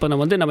பேசிகிட்டு இருந்தோம். அப்போ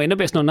நம்ம என்ன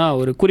பேசினோம்னா,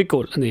 ஒரு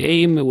குறிக்கோள், அந்த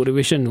எய்ம், ஒரு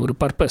விஷன், ஒரு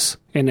பர்பஸ்,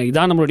 என்ன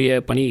இதான் நம்மளுடைய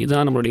பணி,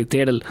 இதான் நம்மளுடைய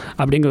தேடல்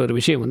அப்படிங்கிற ஒரு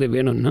விஷயம் வந்து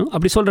வேணும்னு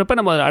அப்படி சொல்கிறப்ப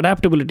நம்ம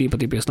அடாப்டபிலிட்டி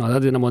பற்றி பேசணும்.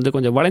 அதாவது நம்ம வந்து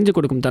கொஞ்சம் வளைஞ்சு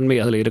கொடுக்கும் தன்மை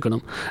அதில்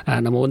இருக்கணும்.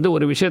 நம்ம வந்து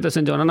ஒரு விஷயத்தை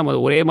செஞ்சோன்னா நம்ம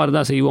ஒரே மாதிரி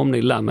தான்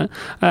செய்வோம்னு இல்லாமல்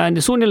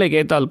இந்த சூழ்நிலைக்கு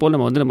ஏற்றால் போல்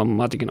நம்ம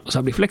மாற்றிக்கணும். ஸோ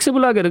அப்படி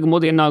ஃப்ளெக்சிபிளாக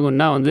இருக்கும்போது என்ன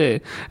ஆகும்னா வந்து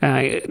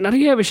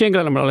நிறைய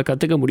விஷயங்களை நம்மளால்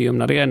கற்றுக்க முடியும்,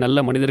 நிறைய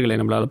நல்ல மனிதர்களை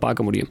நம்மளால்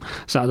பார்க்க முடியும்.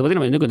 ஸோ அதை பற்றி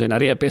நம்ம இன்னும் கொஞ்சம்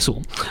நிறைய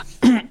பேசுவோம்.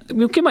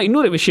 முக்கியமாக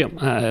இன்னொரு விஷயம்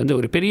வந்து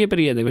ஒரு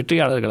பெரிய அந்த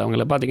வெற்றியாளர்கள்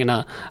அவங்கள பார்த்திங்கன்னா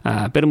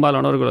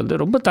பெரும்பாலானவர்கள் வந்து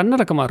ரொம்ப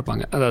தன்னடக்கமாக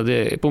இருப்பாங்க. அதாவது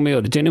எப்போவுமே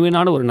ஒரு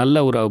ஜெனுவினான ஒரு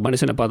நல்ல ஒரு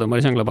மனுஷங்களை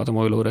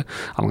பார்த்தோமோ இல்லை ஒரு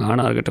அவங்க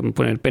ஆணாக இருக்கட்டும்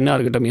பெண்ணாக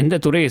இருக்கட்டும்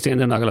எந்த துறையை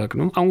சேர்ந்தவங்களாக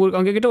இருக்கணும்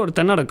அவங்கக்கிட்ட ஒரு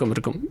தன்னடக்கம்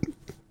இருக்கும்.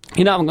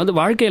 ஏன்னா அவங்க வந்து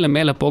வாழ்க்கையில்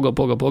மேலே போக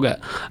போக போக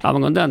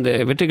அவங்க வந்து அந்த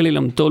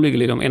வெற்றிகளிலும்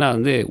தோல்விகளிலும், ஏன்னா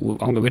வந்து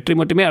அவங்க வெற்றி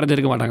மட்டுமே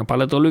அடைஞ்சிருக்க மாட்டாங்க,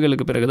 பல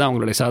தோல்விகளுக்கு பிறகு தான்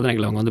அவங்களுடைய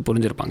சாதனைகளை அவங்க வந்து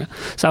புரிஞ்சிருப்பாங்க.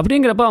 ஸோ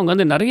அப்படிங்கிறப்ப அவங்க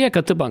வந்து நிறைய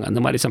கற்றுப்பாங்க.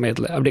 அந்த மாதிரி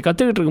சமயத்தில் அப்படி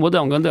கற்றுக்கிட்டு இருக்கும்போது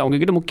அவங்க வந்து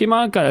அவங்கக்கிட்ட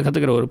முக்கியமாக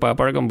கற்றுக்கிற ஒரு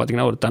பழக்கம்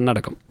பார்த்திங்கன்னா ஒரு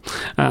தன்னடக்கம்.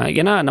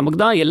 ஏன்னா நமக்கு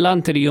தான்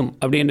எல்லாம் தெரியும்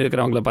அப்படின்னு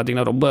இருக்கிறவங்கள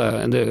பார்த்திங்கன்னா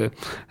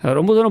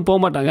ரொம்ப தூரம் போக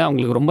மாட்டாங்க.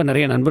 அவங்களுக்கு ரொம்ப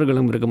நிறைய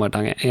நண்பர்களும் இருக்க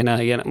மாட்டாங்க. ஏன்னா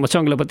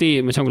மற்றவங்களை பற்றி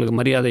மற்றவங்களுக்கு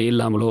மரியாதை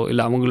இல்லாமலோ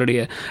இல்லை அவங்களுடைய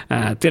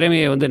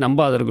திறமையை வந்து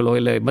நம்பாதவர்களோ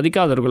இல்லை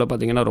மதிக்காதவர்களோ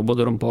பார்த்திங்கன்னா ரொம்ப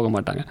தூரம் போக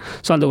மாட்டாங்க.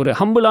 ஸோ அந்த ஒரு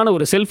ஹம்பிளான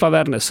ஒரு செல்ஃப்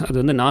அவேர்னஸ், அது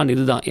வந்து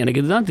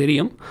எனக்கு இதுதான்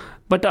தெரியும்,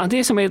 பட் அதே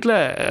சமயத்தில்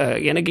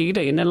எனக்கு கிட்ட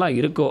என்னெல்லாம்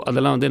இருக்கோ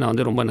அதெல்லாம் வந்து நான்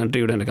வந்து ரொம்ப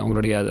நன்றியுடன் இருக்கேன்.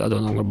 அவங்களுடைய அது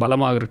வந்து அவங்க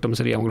பலமாக இருக்கட்டும்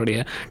சரி, அவங்களுடைய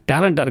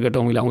டேலண்ட்டாக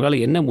இருக்கட்டும், இல்லை அவங்களால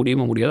என்ன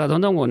முடியாது அதை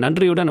வந்து அவங்க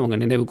நன்றியுடன் அவங்க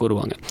நினைவு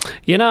கூறுவாங்க.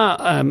 ஏன்னா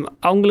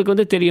அவங்களுக்கு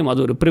வந்து தெரியும்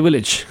அது ஒரு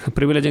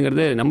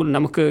ப்ரிவிலேஜுங்கிறது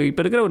நமக்கு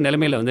இப்போ இருக்கிற ஒரு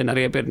நிலைமையில் வந்து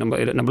நிறைய பேர்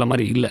நம்மள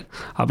மாதிரி இல்லை.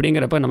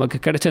 அப்படிங்கிறப்ப நமக்கு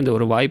கிடைச்ச அந்த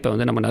ஒரு வாய்ப்பை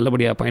வந்து நம்ம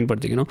நல்லபடியாக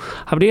பயன்படுத்திக்கணும்.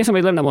 அப்படியே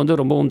சமயத்தில் நம்ம வந்து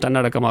ரொம்பவும்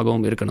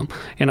தன்னடக்கமாகவும் இருக்கணும்.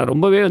 ஏன்னா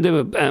ரொம்பவே வந்து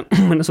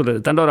என்ன சொல்கிறது,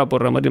 தண்டோரா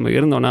போடுற மாதிரி நம்ம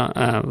இருந்தோன்னா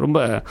ரொம்ப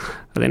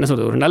அது என்ன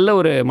சொல்கிறது, ஒரு நல்ல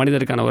ஒரு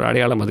மனிதருக்கான ஒரு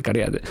அடையாளம் அது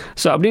கிடையாது.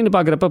 ஸோ அப்படின்னு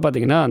பார்க்குறப்ப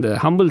பார்த்திங்கன்னா அந்த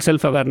ஹம்பிள்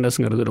செல்ஃப்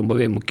அவேர்னஸ்ங்கிறது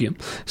ரொம்பவே முக்கியம்.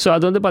 ஸோ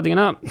அது வந்து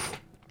பார்த்திங்கன்னா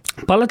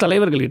பல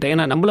தலைவர்கள்கிட்ட,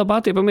 ஏன்னா நம்மளை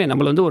பார்த்து எப்போவுமே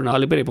நம்மளை வந்து ஒரு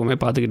 4 பேர் எப்போவுமே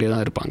பார்த்துக்கிட்டே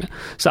தான் இருப்பாங்க.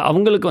 ஸோ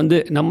அவங்களுக்கு வந்து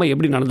நம்ம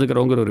எப்படி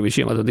நடந்துக்கிறோங்கிற ஒரு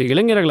விஷயம், அதாவது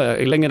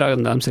இளைஞராக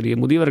இருந்தாலும் சரி,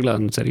 முதியவர்களாக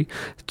இருந்தாலும் சரி,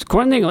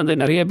 குழந்தைங்க வந்து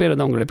நிறைய பேர்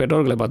வந்து அவங்களுடைய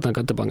பெற்றோர்களை பார்த்து தான்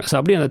கற்றுப்பாங்க. ஸோ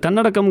அப்படி அந்த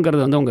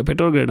தன்னடக்கம்ங்கிறது வந்து அவங்க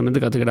பெற்றோர்களிடம்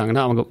வந்து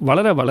கற்றுக்கிட்டாங்கன்னா அவங்க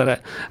வளர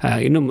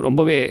இன்னும்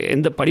ரொம்பவே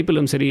எந்த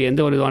படிப்பிலும் சரி,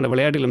 எந்த ஒரு விதமான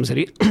விளையாட்டிலும்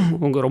சரி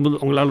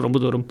உங்களால் ரொம்ப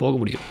தூரம் போக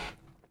முடியும்.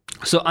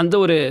 ஸோ அந்த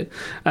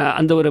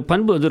ஒரு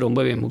பண்பு வந்து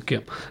ரொம்பவே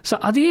முக்கியம். ஸோ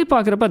அதையே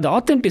பார்க்குறப்ப அந்த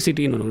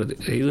ஆத்தென்டிசிட்டின்னு ஒன்று வருது.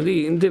 இது வந்து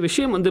இந்த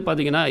விஷயம் வந்து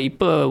பார்த்திங்கன்னா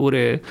இப்போ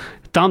ஒரு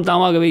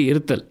தாமாகவே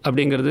இருத்தல்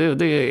அப்படிங்கிறது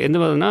வந்து எந்த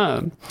மாதிரினா,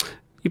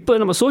 இப்போ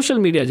நம்ம சோஷியல்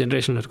மீடியா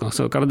ஜென்ரேஷன் இருக்கோம்.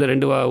 ஸோ கடந்த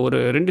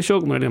 2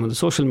 ஷோக்கு முன்னாடி நம்ம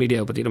சோஷியல்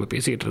மீடியாவை பற்றி நம்ம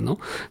பேசிகிட்டு இருந்தோம்.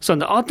 ஸோ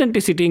அந்த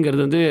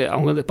ஆத்தென்டிசிட்டிங்கிறது வந்து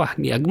அவங்க வந்து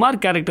நீ அக்மார்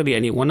கேரக்டர்,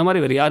 நீ ஒன்ன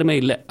மாதிரி வேறு யாருமே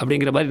இல்லை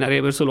அப்படிங்கிற மாதிரி நிறைய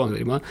பேர் சொல்லுவாங்க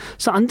தெரியுமா.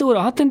 ஸோ அந்த ஒரு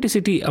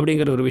ஆத்தென்டிசிட்டி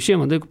அப்படிங்கிற ஒரு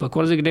விஷயம் வந்து இப்போ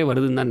குறைஞ்சிக்கிட்டே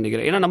வருதுன்னு தான்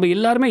நினைக்கிறேன். ஏன்னா நம்ம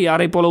எல்லாருமே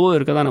யாரை போலவோ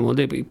இருக்க தான் நம்ம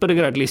வந்து இப்போ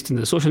இருக்கிற அட்லீஸ்ட்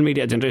இந்த சோஷியல்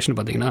மீடியா ஜென்ரேஷன்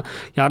பார்த்திங்கன்னா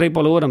யாரை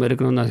போலவோ நம்ம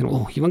இருக்கணும்னு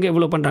தான். இவங்க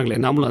எவ்வளோ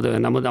பண்ணுறாங்களே, நாமளும் அதை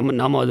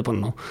நாம அது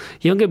பண்ணணும்,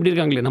 இவங்க எப்படி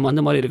இருக்காங்களே நம்ம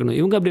அந்த மாதிரி இருக்கணும்,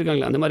 இவங்க அப்படி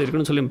இருக்காங்களே அந்த மாதிரி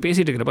இருக்கணும்னு சொல்லி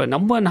பேசிகிட்டு இருக்கிறப்ப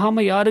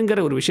நாம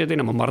யாருங்கிற ஒரு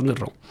விஷயத்தை நம்ம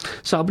மறந்துடுறோம்.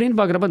 ஸோ அப்படின்னு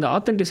பார்க்குறப்ப அந்த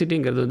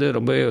ஆத்தென்டிசிட்டிங்கிறது வந்து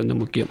ரொம்பவே வந்து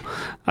முக்கியம்.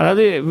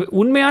 அதாவது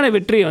உண்மையான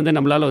வெற்றியை வந்து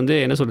நம்மளால் வந்து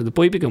என்ன சொல்கிறது,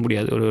 பொய்ப்பிக்க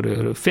முடியாது.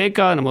 ஒரு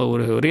ஃபேக்காக நம்ம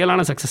ஒரு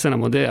ரியலான சக்ஸஸை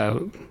நம்ம வந்து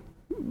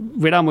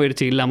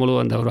விடாமுயற்சி இல்லாமலோ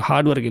அந்த ஒரு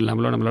ஹார்ட் ஒர்க்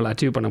இல்லாமலோ நம்மளால்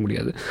அச்சீவ் பண்ண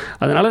முடியாது.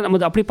 அதனால் நம்ம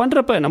அப்படி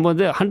பண்ணுறப்ப நம்ம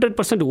வந்து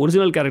 100%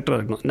 ஒரிஜினல் கேரக்டராக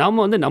இருக்கணும்.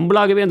 நாம் வந்து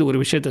நம்மளாகவே அந்த ஒரு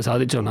விஷயத்தை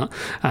சாதித்தோன்னா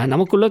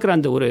நமக்குள்ள இருக்கிற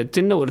அந்த ஒரு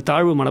சின்ன ஒரு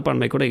தாழ்வு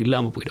மனப்பான்மை கூட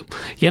இல்லாமல் போயிடும்.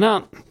 ஏன்னா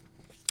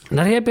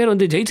நிறைய பேர்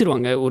வந்து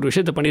ஜெயிச்சிருவாங்க, ஒரு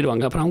விஷயத்தை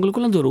பண்ணிடுவாங்க, அப்புறம்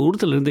அவங்களுக்குள்ள அந்த ஒரு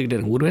உறுத்தல் இருந்துக்கிட்டே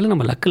இருக்கும். ஒருவேளை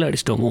நம்ம லக்கில்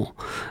அடிச்சிட்டோமோ,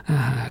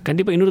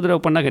 கண்டிப்பாக இன்னொரு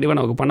தடவை பண்ணால் கண்டிப்பாக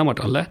நமக்கு பண்ண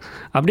மாட்டோம்ல.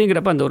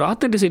 அப்படிங்கிறப்ப அந்த ஒரு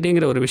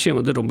ஆத்தென்டிசிட்டிங்கிற ஒரு விஷயம்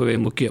வந்து ரொம்பவே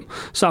முக்கியம்.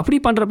 ஸோ அப்படி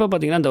பண்ணுறப்ப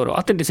பார்த்திங்கன்னா அந்த ஒரு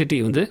ஆத்தென்டிசிட்டி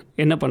வந்து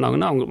என்ன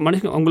பண்ணாங்கன்னா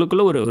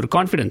அவங்களுக்குள்ள ஒரு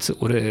கான்ஃபிடென்ஸ்,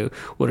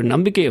 ஒரு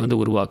நம்பிக்கையை வந்து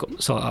உருவாக்கும்.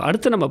 ஸோ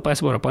அடுத்து நம்ம பேச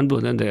போகிற பண்பு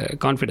வந்து அந்த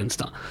கான்ஃபிடென்ஸ்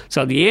தான். ஸோ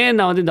அது ஏன்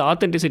நான் வந்து இந்த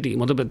ஆத்தென்டிசிட்டி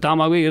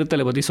தாமாகவே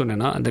இருத்தலை பற்றி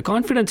சொன்னேன்னா, அந்த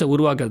கான்ஃபிடென்ஸை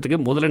உருவாக்குறதுக்கு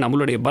முதல்ல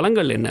நம்மளுடைய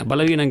பலங்கள் என்ன,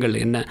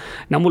 பலவீனங்கள் என்ன,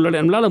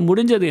 நம்மளால்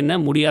முடிஞ்சது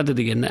என்ன, முடியாது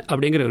என்ன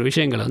அப்படிங்கிற ஒரு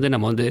விஷயங்களை வந்து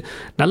நம்ம வந்து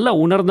நல்லா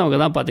உணர்ந்தவங்க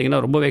தான் பார்த்திங்கன்னா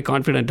ரொம்பவே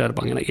கான்ஃபிடென்ட்டாக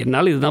இருப்பாங்க.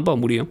 என்னால் இதுதான்ப்பா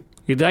முடியும்,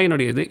 இதுதான்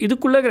என்னுடைய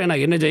இதுக்குள்ளே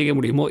நான் என்ன ஜெயிக்க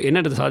முடியுமோ,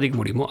 என்ன சாதிக்க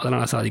முடியுமோ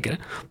அதெல்லாம் நான்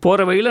சாதிக்கிறேன்.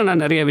 போகிற வழியில்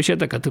நான் நிறைய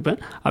விஷயத்தை கற்றுப்பேன்.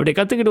 அப்படி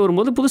கற்றுக்கிட்டு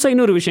வரும்போது புதுசாக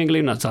இன்னொரு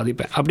விஷயங்களையும் நான்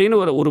சாதிப்பேன்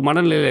அப்படின்னு ஒரு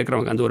மனநிலையில்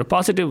இருக்கிறவங்க, அந்த ஒரு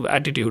பாசிட்டிவ்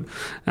ஆட்டிடியூட்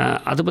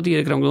அதை பற்றி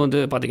இருக்கிறவங்க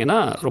வந்து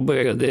பார்த்திங்கன்னா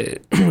ரொம்பவே வந்து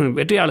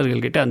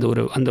வெற்றியாளர்கள்கிட்ட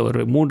அந்த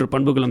ஒரு 3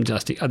 பண்புகளும்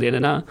ஜாஸ்தி. அது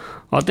என்னென்னா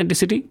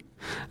ஆத்தென்டிசிட்டி,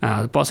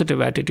 பாசிட்டிவ்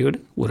ஆட்டிடியூட்,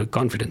 ஒரு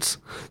கான்ஃபிடென்ஸ்.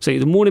 ஸோ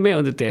இது 3மே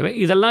வந்து தேவை.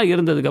 இதெல்லாம்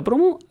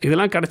இருந்ததுக்கப்புறமும்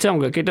இதெல்லாம் கிடச்சி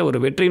அவங்க கிட்ட ஒரு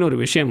வெற்றின்னு ஒரு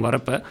விஷயம்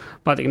வரப்போ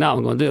பார்த்திங்கன்னா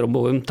அவங்க வந்து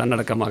ரொம்பவும்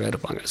தன்னடக்கமாக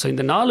இருப்பாங்க. ஸோ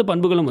இந்த 4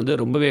 பண்புகளும் வந்து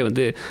ரொம்பவே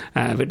வந்து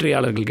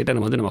வெற்றியாளர்கள்கிட்ட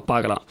நம்ம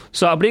பார்க்கலாம்.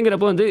 ஸோ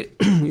அப்படிங்கிறப்போ வந்து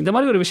இந்த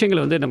மாதிரி ஒரு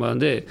விஷயங்களை வந்து நம்ம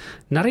வந்து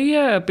நிறைய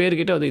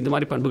பேர்கிட்ட வந்து இந்த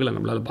மாதிரி பண்புகளை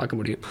நம்மளால் பார்க்க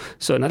முடியும்.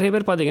 ஸோ நிறைய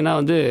பேர் பார்த்திங்கன்னா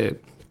வந்து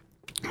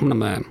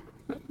நம்ம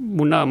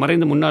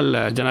மறைந்த முன்னாள்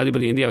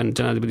ஜனாதிபதி, இந்தியாவின்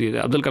ஜனாதிபதி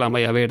அப்துல் கலாம்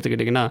ஐயாவே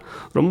எடுத்துக்கிட்டிங்கன்னா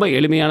ரொம்ப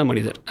எளிமையான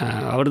மனிதர்.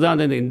 அவர் தான்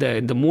அந்த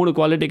இந்த 3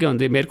 குவாலிட்டிக்கு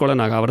வந்து மேற்கொள்ள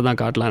நான் அவர் தான்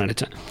காட்டலாம்னு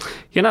நினச்சேன்.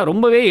 ஏன்னா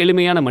ரொம்பவே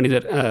எளிமையான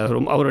மனிதர்.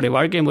 அவருடைய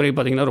வாழ்க்கை முறை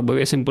பார்த்திங்கன்னா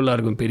ரொம்பவே சிம்பிளாக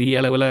இருக்கும். பெரிய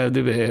அளவில்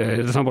இது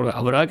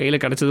அவராக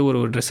கையில் கிடச்சது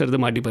ஒரு ட்ரெஸ்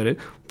எடுத்து மாட்டிப்பார்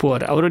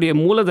போவார். அவருடைய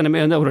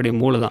மூலதனமே வந்து அவருடைய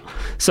மூளை தான்.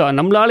 ஸோ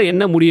நம்மளால்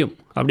என்ன முடியும்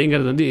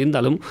அப்படிங்கிறது வந்து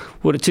இருந்தாலும்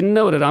ஒரு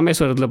சின்ன ஒரு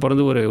ராமேஸ்வரத்தில்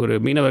பிறந்து ஒரு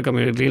மீனவர்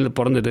கம்யூனிட்டியில்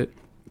பிறந்தது,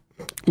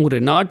 ஒரு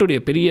நாட்டுடைய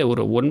பெரிய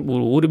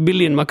ஒரு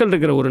பில்லியன் மக்கள்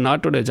இருக்கிற ஒரு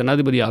நாட்டோட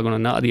ஜனாதிபதி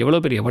ஆகணும்னா அது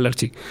எவ்வளோ பெரிய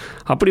வளர்ச்சி.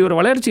 அப்படி ஒரு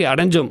வளர்ச்சி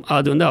அடைஞ்சோம்.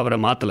 அது வந்து அவரை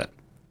மாற்றலை.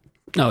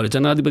 அவர்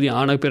ஜனாதிபதி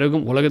ஆன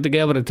பிறகும் உலகத்துக்கே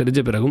அவரை தெரிஞ்ச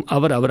பிறகும்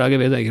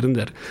அவராகவே தான்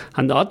இருந்தார்.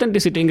 அந்த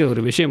ஆத்தென்டிசிட்டிங்கிற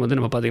ஒரு விஷயம் வந்து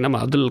நம்ம பார்த்திங்கன்னா நம்ம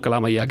அப்துல்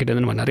கலாம் ஐயா கிட்டே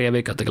நம்ம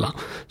நிறையாவே கற்றுக்கலாம்.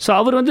 ஸோ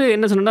அவர் வந்து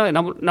என்ன சொன்னால்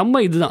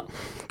நம்ம இதுதான்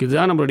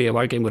நம்மளுடைய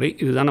வாழ்க்கை முறை,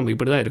 இதுதான் நம்ம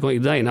இப்படி தான் இருக்கோம்,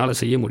 இதுதான் என்னால்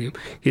செய்ய முடியும்.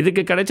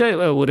 இதுக்கு கிடைச்ச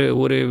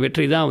ஒரு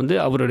வெற்றி தான் வந்து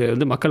அவருடைய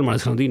வந்து மக்கள்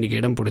மனசில் வந்து இன்றைக்கி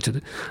இடம் பிடிச்சது.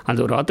 அந்த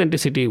ஒரு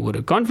ஆத்தென்டிசிட்டி,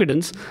 ஒரு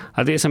கான்ஃபிடென்ஸ்,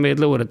 அதே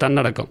சமயத்தில் ஒரு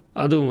தன்னடக்கம்,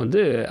 அதுவும் வந்து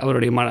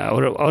அவருடைய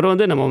அவர்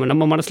வந்து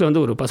நம்ம மனசில்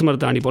வந்து ஒரு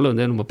பசுமரத்தாணி போல்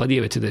வந்து நம்ம பதிய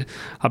வச்சுது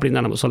அப்படின்னு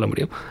தான் நம்ம சொல்ல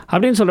முடியும்.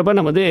 அப்படின்னு சொல்கிறப்ப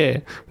நம்ம வந்து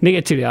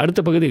நிகழ்ச்சி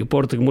அடுத்த பகுதிக்கு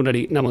போகிறதுக்கு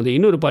முன்னாடி நம்ம வந்து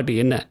இன்னொரு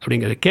பாட்டு என்ன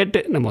அப்படிங்கிறத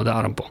கேட்டு நம்ம வந்து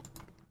ஆரம்பிப்போம்.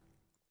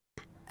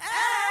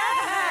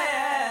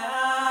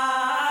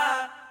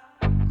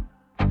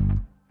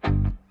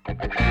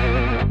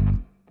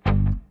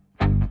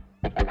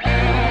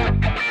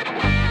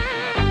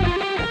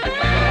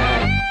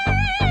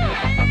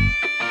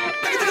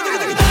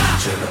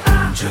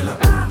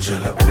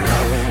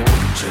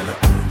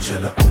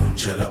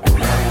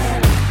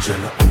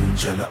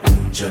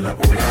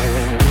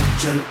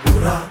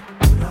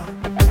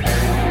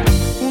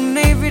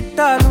 உன்னை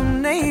விட்டால்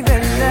உன்னை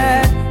வெல்ல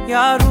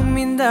யாரும்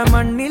இந்த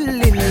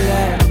மண்ணில்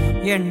இல்லை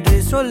என்று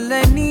சொல்ல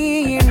நீ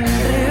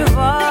இன்று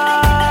வா.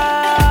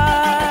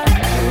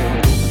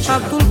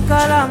 அப்துல்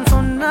கலாம்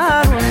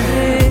சொன்னார்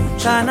ஒன்று,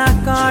 கனா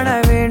காண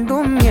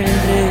வேண்டும்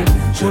என்று,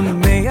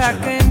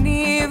 உண்மையாக்க நீ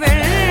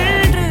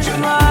வென்று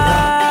வா.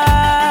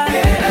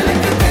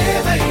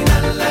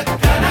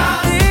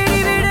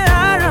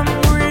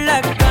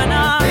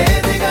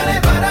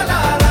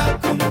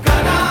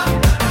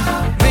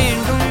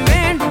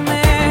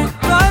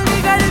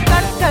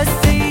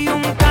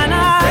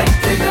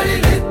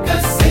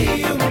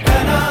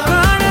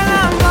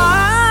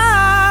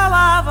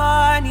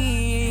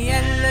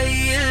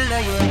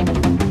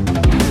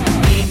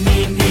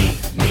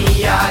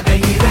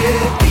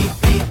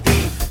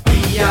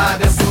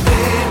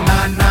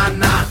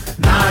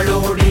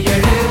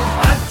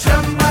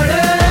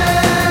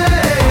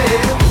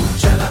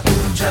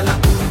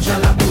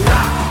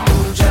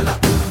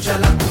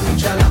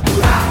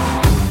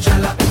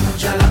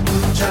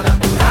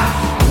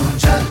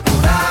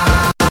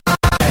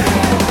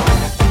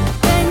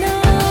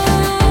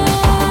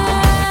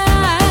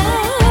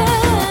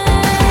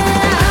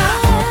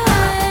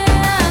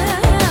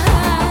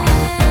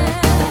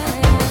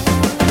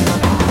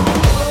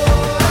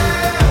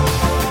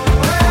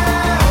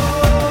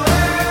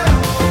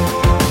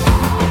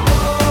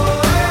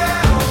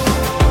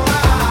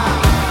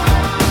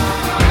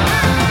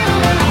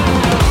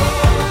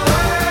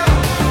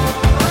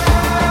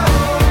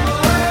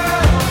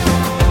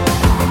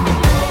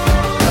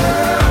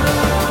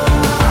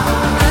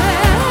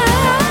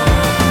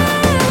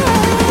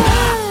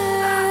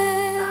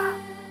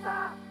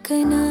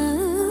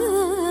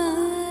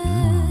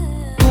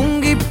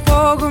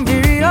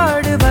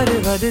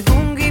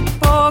 தூங்கி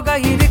போக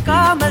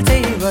இருக்காமல்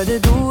செய்வது,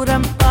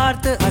 தூரம்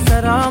பார்த்து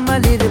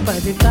அசராமல்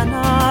இருப்பது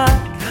கனா.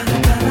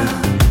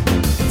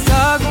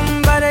 சாகும்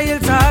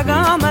வரையில்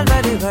சாகாமல்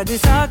வருவது,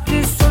 சாக்கு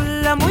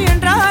சொல்ல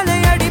முயன்றாலே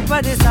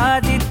அடிப்பது,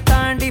 சாதி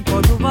தாண்டி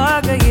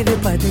பொதுவாக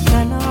இருப்பது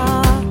கனா.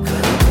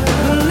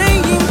 உன்னை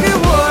இங்கு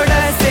ஓட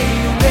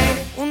செய்யுமே,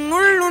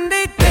 உன்னுள்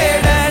உன்னை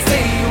தேட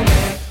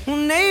செய்யுமே,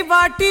 உன்னை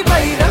வாட்டி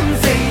வைரம்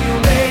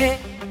செய்யுமே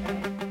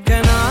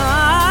கனா.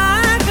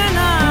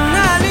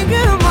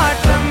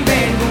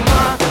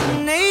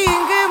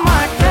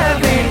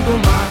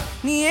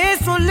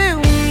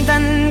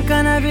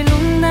 கனவில்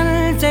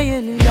உன்னல்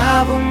செயல்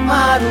யாவும்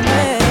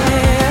மாறுமே.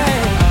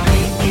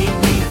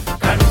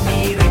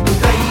 கண்ணீரை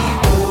புகை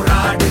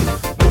போராடு,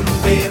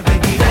 முன்பேர்வை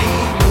இடை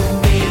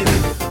முன்னேறு,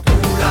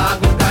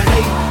 தூளாகும்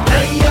தடை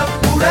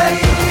தையப்புடை.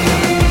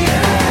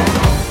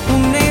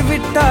 உன்னை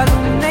விட்டால்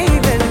உன்னை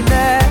வெல்ல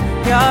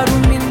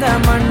யாரும் இந்த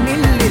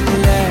மண்ணில்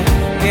இல்லை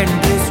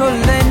என்று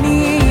சொல்ல நீ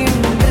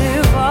இன்று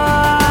வா.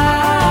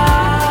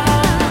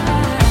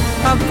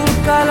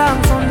 அப்துல்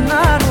கலாம்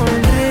சொன்னார்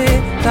ஒன்று,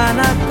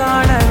 கனா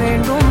காண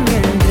வேண்டும்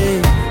என்று,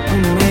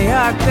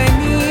 உண்மையாக்க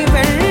நீ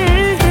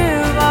வென்று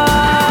வா.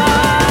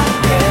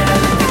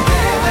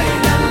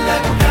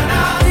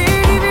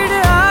 தேடிவிடு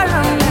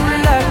ஆழம்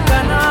உள்ள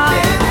கனா.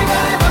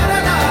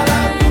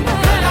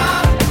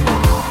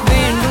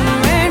 வேண்டும்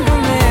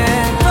வேண்டுமே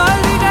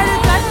தோல்விகள்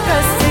கற்க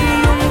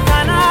செய்யும்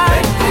கனா.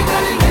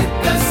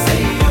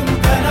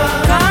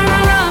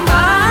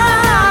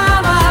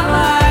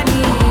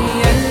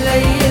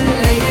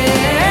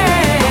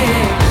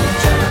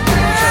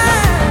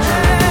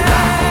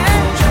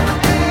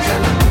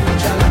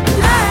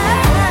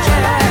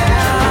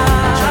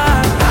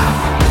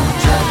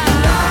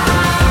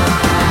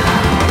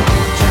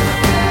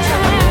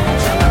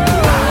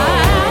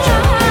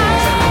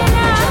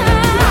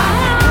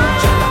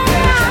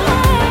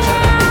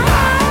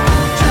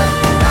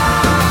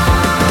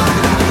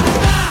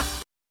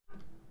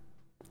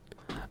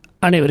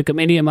 அனைவருக்கும்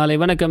இனிய மாலை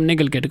வணக்கம்.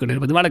 நீங்கள்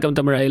கேட்டுக்கொண்டிருப்பது வணக்கம்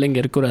தமிழ்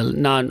இளைஞர் குரல்.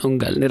 நான்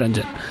உங்கள்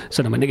நிரஞ்சன்.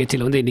 ஸோ நம்ம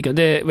நிகழ்ச்சியில்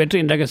இன்றைக்கி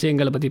வெற்றியின்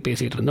ரகசியங்களை பற்றி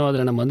பேசிகிட்டு இருந்தோம்.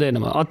 அதில்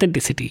நம்ம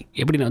ஆத்தென்டிசிட்டி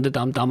எப்படி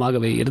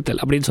தாமாகவே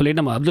இருத்தல் அப்படின்னு சொல்லி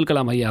நம்ம அப்துல்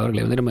கலாம் ஐயா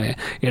அவர்களை நம்ம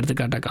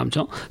எடுத்துக்காட்டாக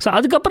காமிச்சோம். ஸோ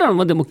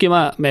அதுக்கப்புறம்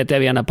முக்கியமாக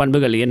தேவையான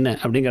பண்புகள் என்ன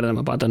அப்படிங்கிறத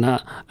நம்ம பார்த்தோன்னா,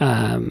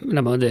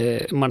 நம்ம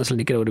மனசில்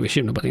நிற்கிற ஒரு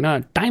விஷயம் பார்த்திங்கன்னா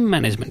டைம்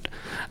மேனேஜ்மெண்ட்.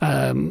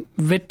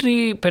 வெற்றி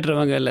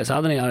பெற்றவங்க இல்லை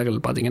சாதனையாளர்கள்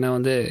பார்த்திங்கன்னா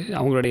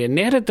அவங்களுடைய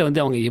நேரத்தை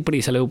அவங்க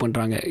எப்படி செலவு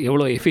பண்ணுறாங்க,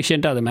 எவ்வளோ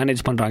எஃபிஷியண்ட்டாக அதை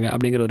மேனேஜ் பண்ணுறாங்க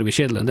அப்படிங்கிற ஒரு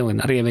விஷயத்தில் அவங்க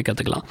நிறையவே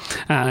கற்றுக்கலாம்.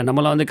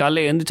 நம்மளாம்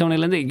காலையில்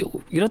எழுந்திரிச்சவனிலேருந்து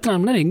 24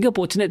 மணி நேரம் எங்கே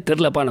போச்சுன்னே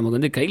தெரிலப்பா,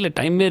 நமக்கு கையில்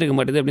டைமே இருக்க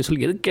மாட்டேது அப்படின்னு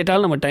சொல்லி எது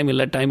கேட்டாலும் நம்ம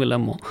டைம்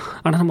இல்லாமல்.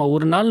 ஆனால் நம்ம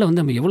ஒரு நாளில்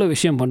நம்ம எவ்வளோ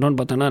விஷயம் பண்ணுறோன்னு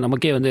பார்த்தோன்னா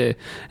நமக்கே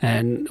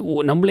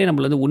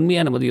நம்மளே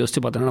உண்மையாக நம்ம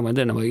யோசிச்சு பார்த்தோன்னா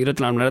நம்ம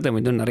 24 மணி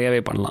நேரத்தை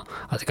நிறையாவே பண்ணலாம்.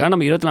 அதுக்காக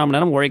நம்ம 24 மணி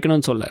நேரம்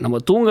உழைக்கணும்னு சொல்ல,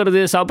 நம்ம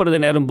தூங்குறது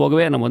சாப்பிட்றது நேரம்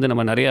போகவே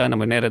நம்ம நிறையா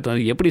நம்ம நேரத்தை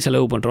எப்படி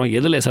செலவு பண்ணுறோம்,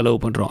 எதில் செலவு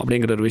பண்ணுறோம்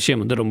அப்படிங்கிற ஒரு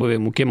விஷயம் ரொம்பவே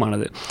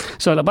முக்கியமானது.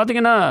 ஸோ அதில்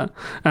பார்த்திங்கன்னா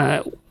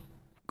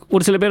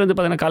ஒரு சில பேர்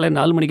பார்த்தீங்கன்னா காலையில்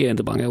 4 மணிக்கு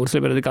எழுந்துப்பாங்க, ஒரு சில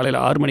பேர் காலையில்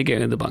 6 மணிக்கு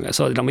எழுந்துப்பாங்க.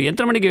 ஸோ அது நம்ம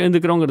எத்தனை மணிக்கு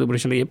எழுந்துக்கிறோங்கிறது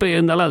பிரச்சனை. எப்போ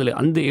எழுந்தாலும் அதில்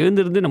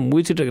எழுந்திருந்து நம்ம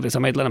முயற்சிட்டு இருக்கிற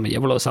சமயத்தில் நம்ம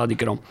எவ்வளோ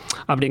சாதிக்கிறோம்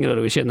அப்படிங்கிற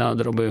ஒரு விஷயம்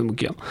தான் ரொம்பவே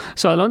முக்கியம்.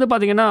 ஸோ அதில்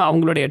பார்த்திங்கன்னா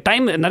அவங்களுடைய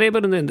டைம், நிறைய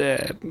பேர் இந்த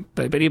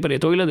பெரிய பெரிய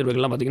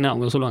தொழிலதிபர்கள்லாம் பார்த்திங்கன்னா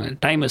அவங்க சொல்லுவாங்க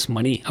டைம் இஸ்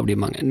மணி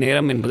அப்படிம்பாங்க.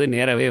 நேரம் என்பது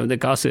நேரவே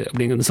காசு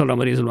அப்படிங்கிறது சொல்கிற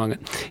மாதிரி சொல்லுவாங்க.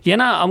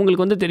 ஏன்னா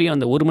அவங்களுக்கு தெரியும்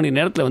அந்த 1 மணி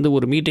நேரத்தில்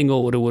ஒரு மீட்டிங்கோ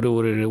ஒரு ஒரு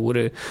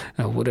ஒரு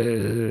ஒரு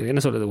என்ன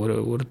சொல்கிறது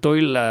ஒரு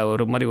தொழிலில்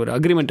ஒரு மாதிரி ஒரு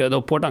அக்ரிமெண்ட்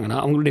ஏதோ போட்டாங்கன்னா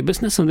அவங்களுடைய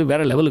பிஸ்னஸ்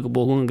வேறு லெவலுக்கு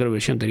போகுங்கிற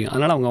விஷயம் தெரியும்.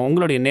 அதனால்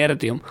அவங்களுடைய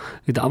நேரத்தையும்,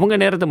 இது அவங்க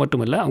நேரத்தை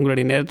மட்டும் இல்லை,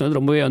 அவங்களுடைய நேரத்தை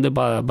ரொம்பவே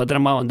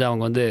பத்திரமாக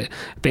அவங்க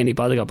பேணி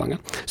பாதுகாப்பாங்க.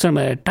 ஸோ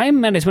நம்ம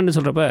டைம் மேனேஜ்மெண்ட்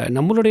சொல்கிறப்ப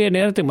நம்மளுடைய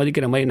நேரத்தை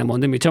மதிக்கிற மாதிரி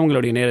நம்ம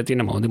மிச்சவங்களுடைய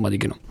நேரத்தையும் நம்ம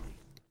மதிக்கணும்.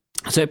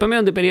 ஸோ எப்போவுமே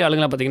பெரிய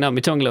ஆளுங்களாம் பார்த்திங்கன்னா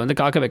மிச்சவங்களை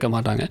காக்க வைக்க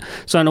மாட்டாங்க.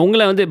 ஸோ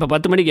உங்களை இப்போ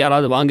 10 மணிக்கு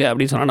யாராவது வாங்க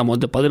அப்படின்னு சொன்னால் நம்ம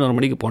 11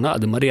 மணிக்கு போனால்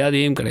அது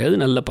மரியாதையும் கிடையாது,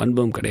 நல்ல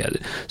பண்பும் கிடையாது.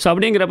 ஸோ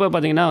அப்படிங்கிறப்ப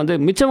பார்த்திங்கன்னா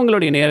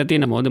மிச்சவங்களுடைய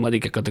நேரத்தையும் நம்ம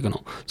மதிக்க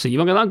கற்றுக்கணும். ஸோ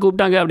இவங்க தான்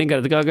கூப்பிட்டாங்க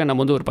அப்படிங்கிறதுக்காக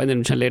நம்ம ஒரு 15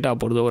 நிமிஷம் லேட்டாக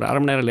போகிறதோ ஒரு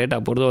அரை மணி நேரம்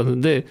லேட்டாக போகிறதோ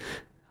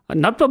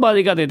நட்பை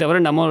பாதிக்காதே தவிர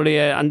நம்மளுடைய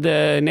அந்த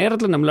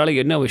நேரத்தில் நம்மளால்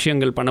என்ன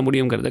விஷயங்கள் பண்ண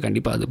முடியுங்கிறத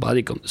கண்டிப்பாக அது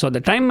பாதிக்கும். ஸோ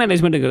அந்த டைம்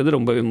மேனேஜ்மெண்ட்டுங்கிறது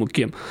ரொம்பவே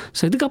முக்கியம்.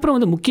 ஸோ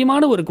இதுக்கப்புறம்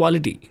முக்கியமான ஒரு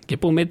குவாலிட்டி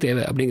எப்போவுமே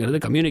தேவை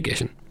அப்படிங்கிறது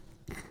கம்யூனிகேஷன்.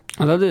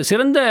 அதாவது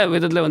சிறந்த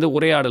விதத்தில்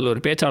உரையாடல், ஒரு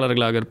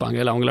பேச்சாளர்களாக இருப்பாங்க,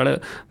 இல்லை அவங்களால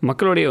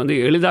மக்களுடைய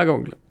எளிதாக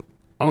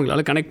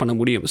அவங்களால கனெக்ட் பண்ண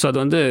முடியும். ஸோ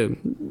அது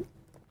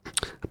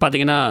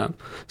பார்த்திங்கன்னா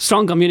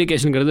ஸ்ட்ராங்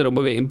கம்யூனிகேஷனுங்கிறது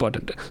ரொம்பவே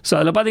இம்பார்ட்டண்ட். ஸோ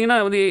அதில் பார்த்திங்கன்னா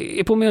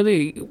எப்போவுமே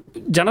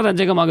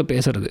ஜனரஞ்சகமாக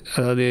பேசுகிறது,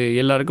 அதாவது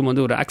எல்லாருக்கும்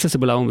ஒரு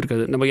ஆக்சசிபிளாகவும்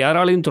இருக்குது. நம்ம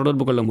யாராலையும்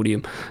தொடர்பு கொள்ள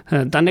முடியும்.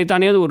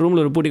 தன்னைத்தானே ஒரு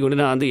ரூமில் ஒரு பூட்டி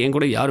கொண்டு நான் என்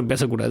கூட யாரும்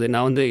பேசக்கூடாது,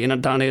 நான்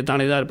என்ன தானே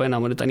தான் இருப்பேன்,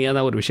 நான் தனியாக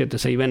தான் ஒரு விஷயத்தை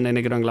செய்வேன்னு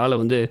நினைக்கிறவங்களால்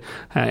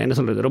என்ன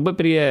சொல்கிறது ரொம்ப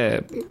பெரிய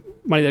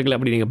மனிதர்கள்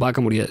அப்படி நீங்கள் பார்க்க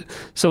முடியாது.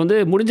 ஸோ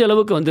முடிஞ்ச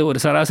அளவுக்கு ஒரு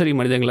சராசரி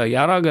மனிதர்களை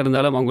யாராக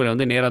இருந்தாலும் அவங்கள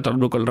நேராக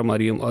தொடர்பு கொள்கிற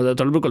மாதிரியும், அதாவது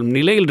தொடர்பு கொள்ளும்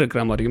நிலையில்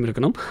இருக்கிற மாதிரியும்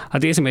இருக்கணும்.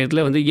 அதே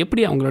சமயத்தில்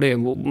எப்படி அவங்களுடைய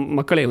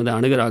மக்களை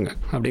அணுகிறாங்க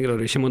அப்படிங்கிற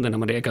ஒரு விஷயம்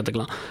நம்ம நிறைய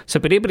கற்றுக்கலாம்.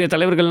 ஸோ பெரிய பெரிய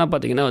தலைவர்கள்லாம்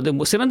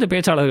பார்த்திங்கன்னா சிறந்த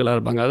பேச்சாளர்களாக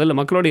இருப்பாங்க. அதில்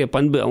மக்களுடைய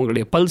பண்பு,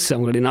 அவங்களுடைய பல்ஸ்,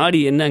 அவங்களுடைய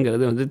நாடி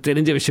என்னங்கிறது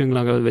தெரிஞ்ச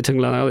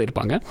விஷயங்களாக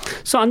இருப்பாங்க.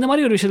 ஸோ அந்த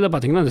மாதிரி ஒரு விஷயத்தில்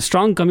பார்த்திங்கன்னா அந்த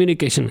ஸ்ட்ராங்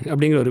கம்யூனிகேஷன்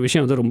அப்படிங்கிற ஒரு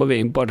விஷயம் ரொம்ப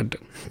இம்பார்ட்டண்ட்.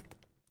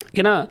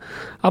 ஏன்னா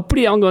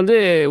அப்படி அவங்க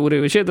ஒரு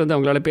விஷயத்தை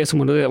அவங்களால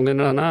பேசும்போது அவங்க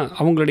என்னன்னா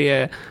அவங்களுடைய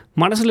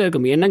மனசில்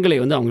இருக்கும் எண்ணங்களை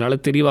அவங்களால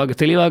தெளிவாக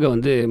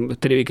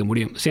தெரிவிக்க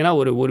முடியும். ஏன்னா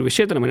ஒரு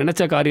விஷயத்தை நம்ம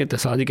நினச்ச காரியத்தை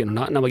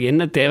சாதிக்கணும்னா நமக்கு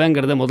என்ன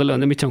தேவைங்கிறத முதல்ல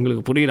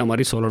மிச்சவங்களுக்கு புரிகிற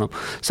மாதிரி சொல்லணும்.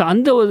 ஸோ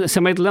அந்த ஒரு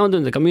சமயத்தில் தான்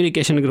இந்த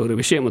கம்யூனிகேஷனுங்கிற ஒரு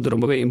விஷயம்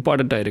ரொம்பவே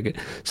இம்பார்ட்டண்ட்டாக இருக்குது.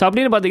 ஸோ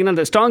அப்படின்னு பார்த்திங்கன்னா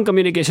இந்த ஸ்ட்ராங்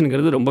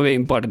கம்யூனிகேஷனுங்கிறது ரொம்பவே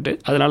இம்பார்ட்டண்ட்டு.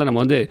 அதனால்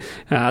நம்ம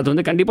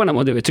அது கண்டிப்பாக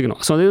நம்ம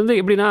வச்சுக்கணும். ஸோ அது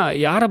எப்படின்னா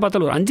யாரை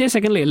பார்த்தாலும் ஒரு 5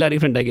 செகண்டில்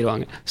எல்லாரையும் ஃப்ரெண்ட்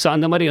ஆகிடுவாங்க. ஸோ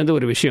அந்த மாதிரி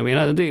ஒரு விஷயம்.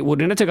 ஏன்னா ஒரு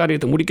நினச்ச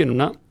காரியத்தை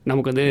முடிக்கணும்னா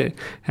நமக்கு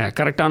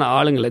கரெக்டான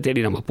ஆளுங்களை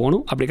தேடி நம்ம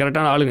போகணும். அப்படி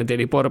கரெக்டான ஆளுங்களை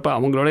தேடி போகிறப்ப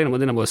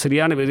அவங்களோட நம்ம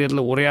சரியான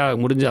விதத்தில் உரையாக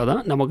முடிஞ்சால்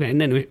தான் நமக்கு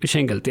என்ன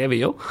விஷயங்கள்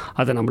தேவையோ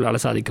அதை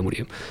நம்மளால் சாதிக்க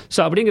முடியும். ஸோ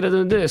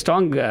அப்படிங்கிறது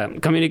ஸ்ட்ராங்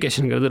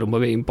கம்யூனிகேஷனுங்கிறது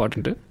ரொம்பவே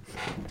இம்பார்ட்டண்ட்டு.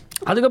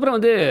 அதுக்கப்புறம்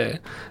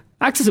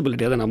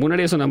ஆக்சசிபிலிட்டி, அதை நான்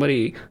முன்னாடியே சொன்ன மாதிரி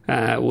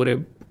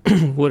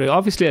ஒரு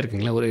ஆஃபீஸ்லேயே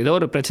இருக்குங்களா, ஏதோ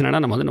ஒரு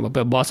பிரச்சனைனா நம்ம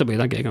இப்போ பாஸை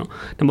போய் தான் கேட்கணும்.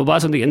 நம்ம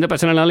பாஸ் எந்த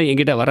பிரச்சனைனாலும்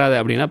என்கிட்ட வராது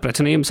அப்படின்னா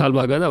பிரச்சனையும் சால்வ்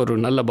ஆகாது, அவர்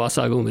ஒரு நல்ல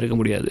பாஸாகவும் இருக்க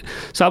முடியாது.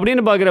 ஸோ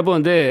அப்படின்னு பார்க்குறப்போ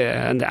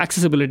அந்த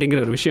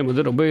ஆக்சசிபிலிட்டிங்கிற ஒரு விஷயம்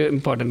ரொம்ப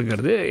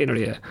இம்பார்ட்டண்ட்டுங்கிறது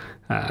என்னுடைய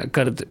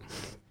கருத்து.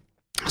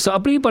 ஸோ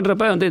அப்படி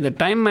பண்ணுறப்ப இந்த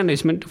டைம்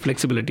மேனேஜ்மெண்ட்,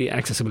 ஃப்ளெக்சிபிலிட்டி,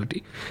 ஆக்சசிபிலிட்டி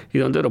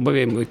இது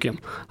ரொம்பவே முக்கியம்.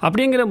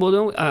 அப்படிங்கிற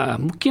போதும்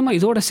முக்கியமாக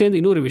இதோடு சேர்ந்து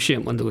இன்னொரு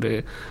விஷயம்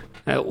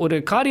ஒரு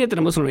காரியத்தை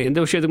நம்ம சொல்லணும், எந்த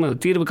விஷயத்துக்கும்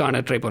அந்த தீர்வு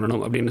காண ட்ரை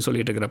பண்ணணும் அப்படின்னு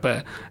சொல்லிட்டு இருக்கிறப்ப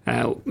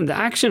இந்த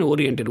ஆக்ஷன்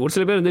ஓரியன்ட். ஒரு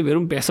சில பேர்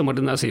வெறும் பேச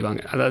மட்டும்தான்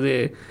செய்வாங்க. அதாவது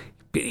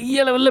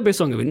பெரிய லெவலில்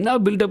பேசுவாங்க, என்ன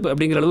பில்டப்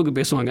அப்படிங்கிற அளவுக்கு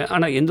பேசுவாங்க.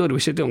 ஆனால் எந்த ஒரு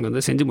விஷயத்தையும்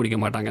அவங்க செஞ்சு முடிக்க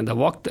மாட்டாங்க. இந்த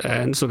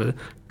என்ன சொல்கிறது,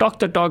 talk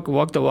the talk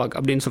walk the walk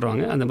அப்படின்னு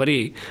சொல்கிறாங்க. அந்த மாதிரி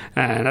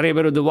நிறைய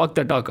பேர் வாக்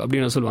த டாக்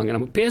அப்படின்னு சொல்லுவாங்க.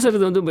 நம்ம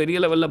பேசுகிறது பெரிய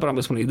லெவலில்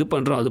ப்ராமிஸ் பண்ணுவோம், இது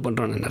பண்ணுறோம் அது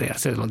பண்ணுறோம். நிறைய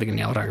அரசியல்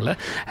ஞாபகங்கள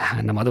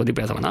நம்ம அதை பற்றி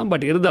பேச வேணாம்.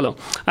 பட் இருந்தாலும்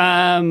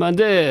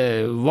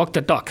வாக்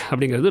த டாக்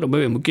அப்படிங்கிறது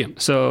ரொம்பவே முக்கியம்.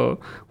 ஸோ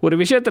ஒரு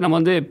விஷயத்தை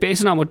நம்ம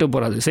பேசினா மட்டும்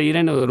போகாது,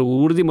 செய்கிறேன்னு ஒரு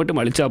உறுதி மட்டும்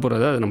அளிச்சா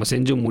போகிறது, அதை நம்ம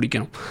செஞ்சு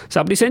முடிக்கணும். ஸோ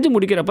அப்படி செஞ்சு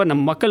முடிக்கிறப்ப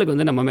நம்ம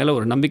மக்களுக்கு நம்ம மேலே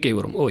ஒரு நம்பிக்கை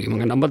வரும். ஓ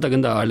இவங்க நம்ப தகுந்த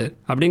தகுந்த ஆள்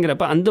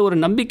அப்படிங்கிறப்ப அந்த ஒரு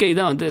நம்பிக்கை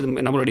தான் வந்து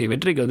நம்மளுடைய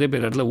வெற்றிக்கு வந்து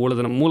பெரிய இடத்துல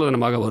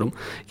மூலதனமாக வரும்.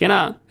 ஏன்னா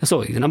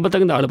இது நம்ம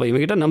தகுந்த ஆள்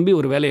இவங்ககிட்ட நம்பி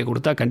ஒரு வேலையை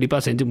கொடுத்தா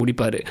கண்டிப்பாக செஞ்சு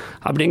முடிப்பார்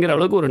அப்படிங்கிற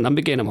அளவுக்கு ஒரு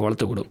நம்பிக்கையை நம்ம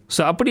வளர்த்துக்கூடும்.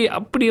 ஸோ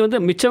அப்படி வந்து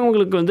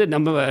மிச்சவங்களுக்கு வந்து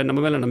நம்ம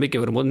மேலே நம்பிக்கை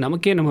வரும்போது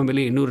நமக்கே நம்ம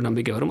மேலே இன்னொரு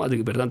நம்பிக்கை வரும்.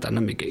 அதுக்கு பேர் தான்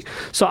தன்னம்பிக்கை.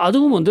 ஸோ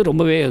அதுவும் வந்து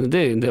ரொம்பவே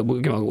வந்து இந்த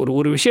முக்கியமாக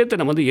ஒரு விஷயத்தை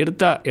நம்ம வந்து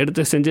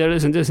எடுத்து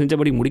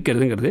செஞ்சபடி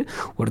முடிக்கிறதுங்கிறது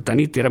ஒரு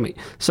தனி திறமை.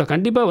 ஸோ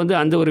கண்டிப்பாக வந்து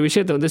அந்த ஒரு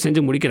விஷயத்தை வந்து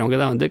செஞ்சு முடிக்கிறவங்க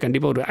தான் வந்து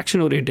கண்டிப்பாக ஒரு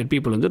ஆக்ஷன் ஓரியன்டட்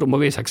பீப்புள் வந்து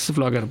ரொம்பவே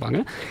சக்ஸஸ்ஃபுல்லாக இருப்பாங்க.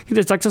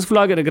 இந்த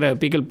சக்ஸஸ்ஃபுல்லாக இருக்கிற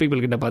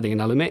பீப்புள் கிட்ட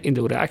பார்த்தீங்கன்னாலுமே இந்த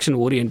ஒரு ஆக்ஷன்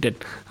ஓரியன்டட்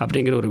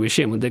அப்படிங்கிற ஒரு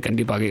விஷயம் வந்து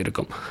கண்டிப்பாக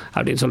இருக்கும்.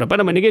 அப்படின்னு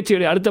சொல்கிறப்ப நம்ம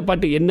நிகழ்ச்சியோட அடுத்த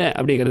பாட்டு என்ன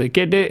அப்படிங்கிறத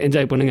கேட்டு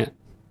என்ஜாய் பண்ணுங்க.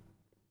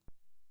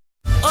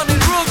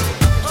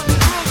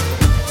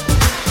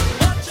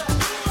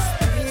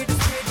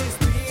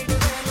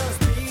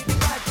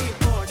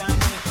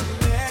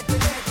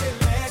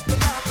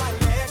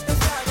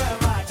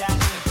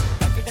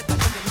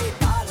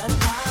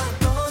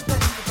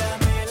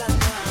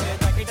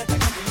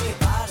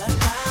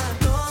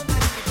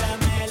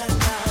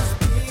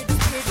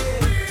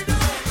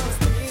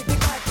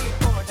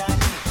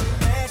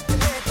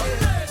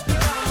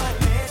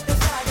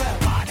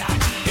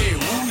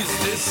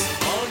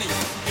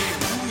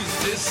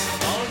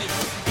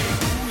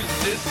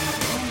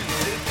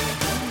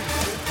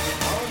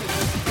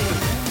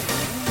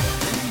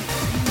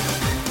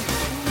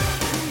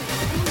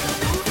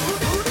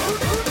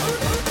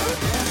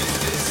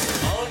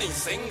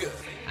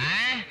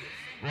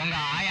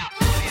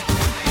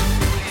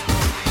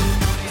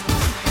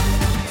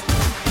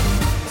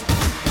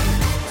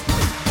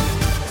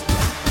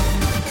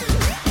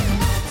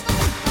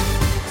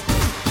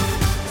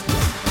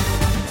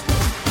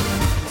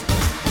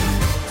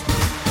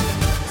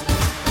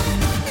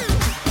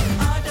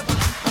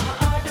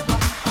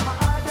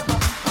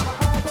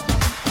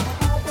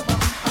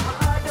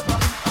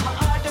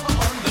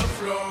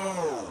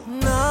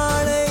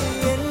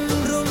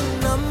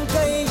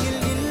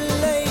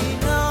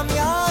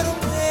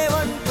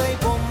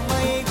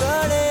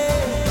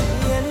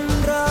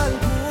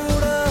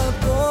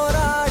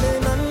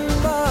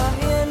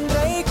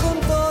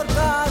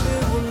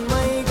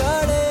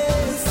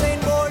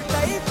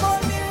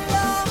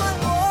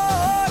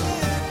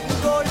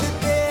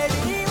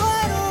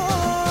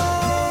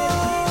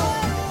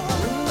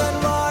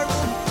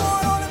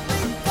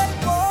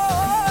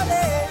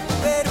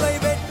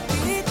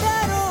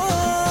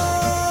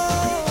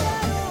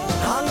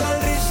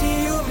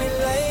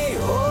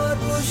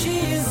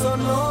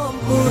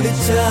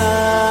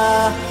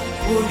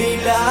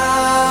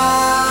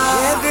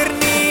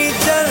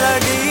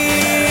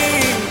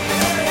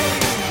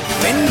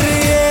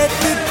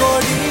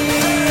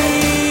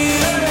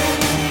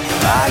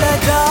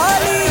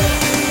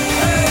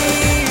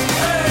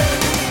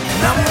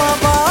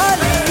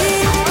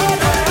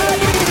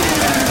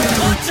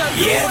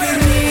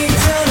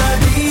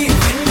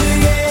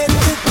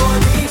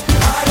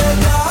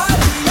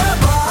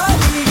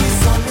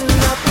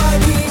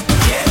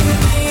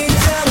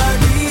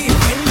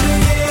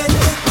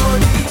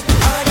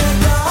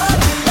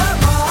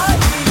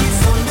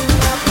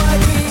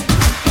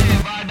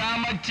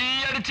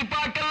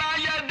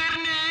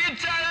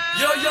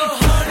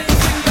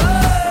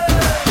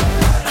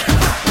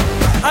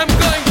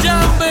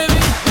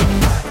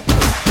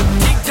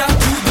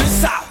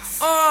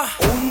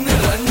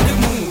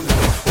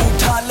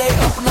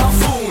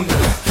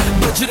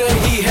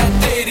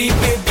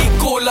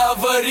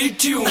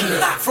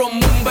 From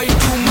Mumbai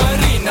to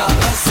Marina,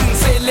 Asin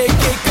se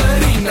leke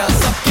Karina,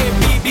 sabke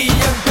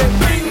BBM pe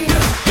bring.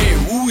 Hey,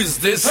 who is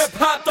this? Hip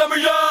Hop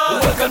Tamizha.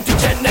 Welcome to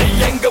Chennai,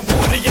 enga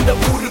ooru indha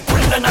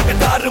oorukulla naga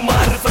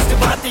taarumaru. First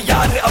paathu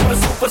yaru avara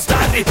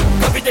superstar,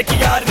 kavithakku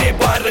yaru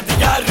bharat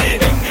yaru.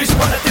 English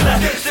padathila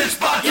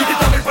idu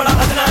Tamil pada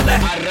adanala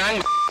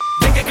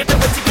enga kitta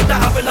vechikita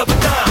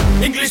avalavudha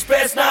English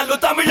pesnalu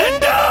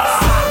Tamilanda.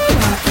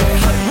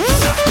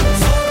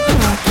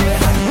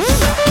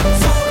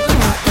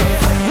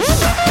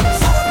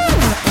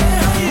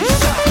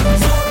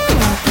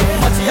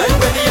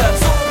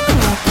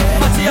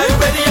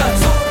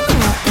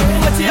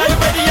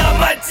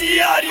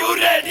 Are you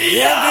ready?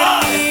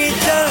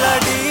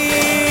 எதிர்நீச்சலடி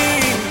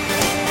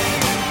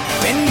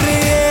வென்று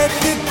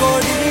ஏத்து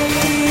கொடி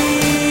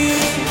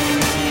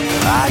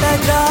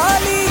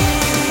அடஜாலி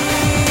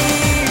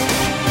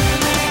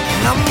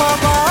நம்ம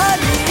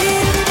Vaali.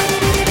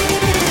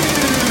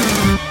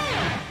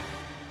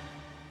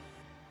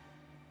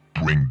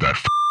 Bring that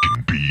f***ing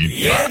beat.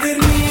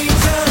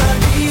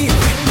 எதிர்நீச்சலடி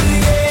வென்று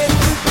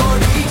ஏத்து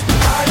கொடி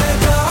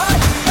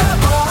அடஜாலி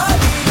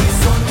வாலி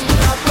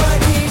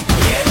சொன்னபடி.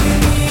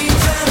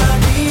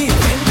 எதிர்நீச்சலடி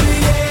வென்று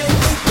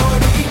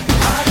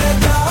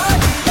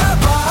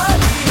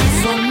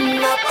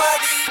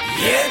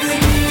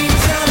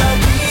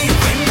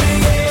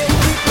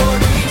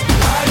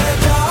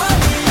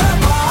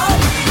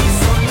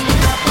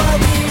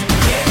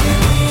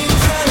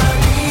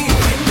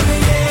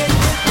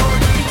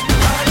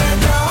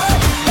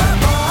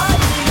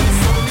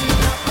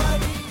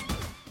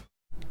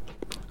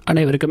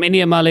அனைவருக்கும்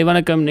இனிய மாலை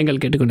வணக்கம். நீங்கள்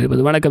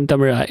கேட்டுக்கொண்டிருப்பது வணக்கம்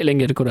தமிழா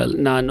இளைஞர் குரல்.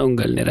 நான்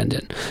உங்கள்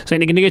நிரஞ்சன். ஸோ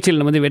இன்றைக்கி நிகழ்ச்சியில்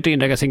நம்ம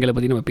வெற்றியின் ரகசியங்களை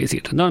பற்றி நம்ம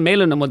பேசிகிட்டு இருந்தோம்.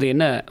 மேலும் நம்ம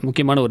என்ன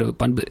முக்கியமான ஒரு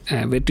பண்பு,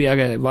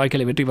 வெற்றியாக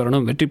வாழ்க்கையில் வெற்றி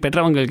பெறணும், வெற்றி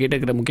பெற்றவங்க கிட்ட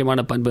இருக்கிற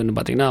முக்கியமான பண்புன்னு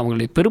பார்த்திங்கன்னா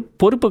அவங்களுடைய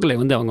பொறுப்புகளை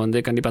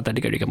அவங்க கண்டிப்பாக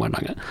தட்டி கழிக்க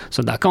மாட்டாங்க. ஸோ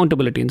இந்த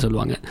அக்கௌண்டபிலிட்டின்னு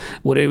சொல்லுவாங்க.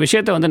 ஒரு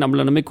விஷயத்தை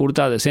நம்மளை நம்பி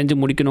கொடுத்தா அதை செஞ்சு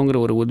முடிக்கணுங்கிற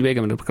ஒரு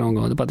உத்வேகம்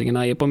இருக்கிறவங்க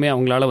பார்த்திங்கன்னா எப்போவுமே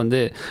அவங்களால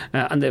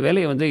அந்த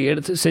வேலையை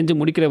எடுத்து செஞ்சு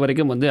முடிக்கிற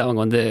வரைக்கும்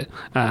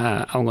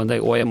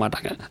அவங்க ஓய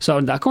மாட்டாங்க. ஸோ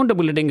அந்த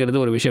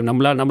அக்கௌண்டபிலிட்டிங்கிறது ஒரு விஷயம்.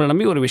 நம்மளை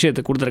நம்பி ஒரு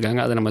விஷயத்தை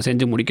கொடுத்துருக்காங்க, அதை நம்ம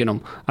செஞ்சு முடிக்கணும்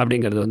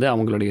அப்படிங்கிறது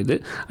அவங்களுடைய இது.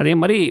 அதே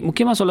மாதிரி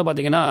முக்கியமாக சொல்ல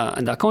பார்த்தீங்கன்னா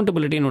அந்த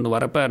அக்கௌண்டபிலிட்டின்னு ஒன்று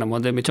வரப்போ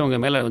நம்ம மிச்சவங்க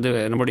மேலே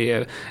நம்முடைய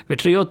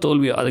வெற்றியோ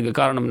தோல்வியோ அதுக்கு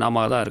காரணம்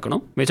நாம தான்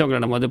இருக்கணும்.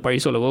 மிச்சவங்களை நம்ம பழி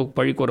சொல்லவோ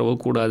பழி கூறவோ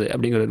கூடாது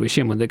அப்படிங்கிற ஒரு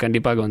விஷயம்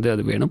கண்டிப்பாக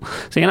அது வேணும்.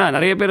 ஸோ ஏன்னா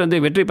நிறைய பேர்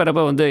வெற்றி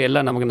பெறப்போ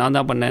எல்லாம் நமக்கு நான்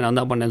தான்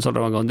பண்ணேன்னு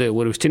சொல்கிறவங்க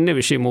ஒரு சின்ன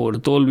விஷயமோ ஒரு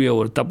தோல்வியோ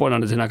ஒரு தப்போ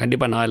நடந்துச்சுன்னா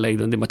கண்டிப்பாக நான் இல்லை,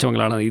 இது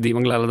மற்றவங்களால, இது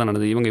இவங்களால தான்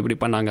நடந்தது, இவங்க இப்படி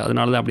பண்ணாங்க,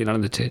 அதனால தான் அப்படி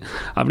நடந்துச்சு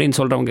அப்படின்னு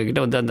சொல்கிறவங்க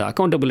கிட்ட அந்த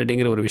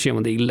அக்கௌண்டபிலிட்டிங்கிற ஒரு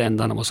விஷயம் இல்லைன்னு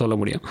தான் நம்ம சொல்ல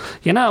முடியும்.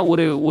 ஏன்னா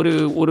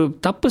ஒரு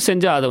தப்பு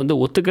செஞ்சால் அதை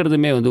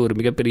ஒத்துக்கிறதுமே ஒரு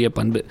மிகப்பெரிய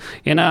பண்பு.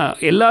 ஏன்னா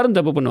எல்லாரும்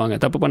தப்பு பண்ணுவாங்க,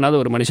 தப்பு பண்ணாத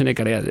ஒரு மனுஷனே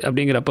கிடையாது.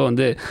 அப்படிங்கிறப்ப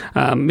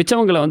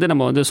மிச்சவங்களை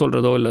நம்ம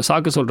சொல்கிறதோ இல்லை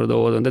சாக்கு சொல்கிறதோ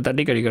அது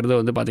தட்டி கழிக்கிறதோ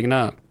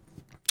பார்த்திங்கன்னா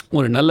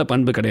ஒரு நல்ல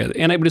பண்பு கிடையாது.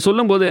 ஏன்னா இப்படி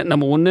சொல்லும்போது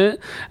நம்ம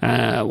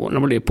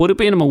நம்மளுடைய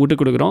பொறுப்பையும் நம்ம விட்டு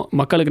கொடுக்குறோம்,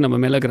 மக்களுக்கு நம்ம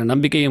மேலே இருக்கிற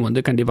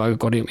நம்பிக்கையும் கண்டிப்பாக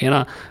குறையும். ஏன்னா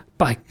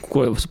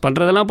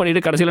பண்ணுறதெல்லாம்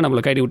பண்ணிவிட்டு கடைசியில்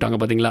நம்மளை கைடி விட்டாங்க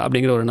பார்த்தீங்களா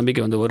அப்படிங்கிற ஒரு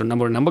நம்பிக்கை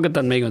நம்மளோட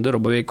நம்பகத்தன்மை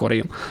ரொம்பவே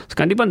குறையும்.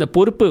 கண்டிப்பாக அந்த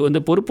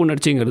பொறுப்பு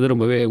உணர்ச்சிங்கிறது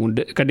ரொம்பவே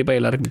உண்டு, கண்டிப்பாக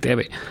எல்லாருக்கும்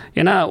தேவை.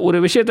 ஏன்னா ஒரு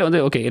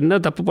விஷயத்தை ஓகே என்ன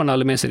தப்பு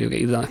பண்ணாலுமே சரி,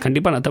 ஓகே இதுதான்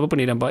கண்டிப்பாக நான் தப்பு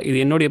பண்ணிடுறேன்ப்பா, இது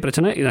என்னுடைய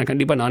பிரச்சனை, இதை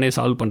கண்டிப்பாக நானே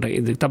சால்வ் பண்ணுறேன்,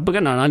 இது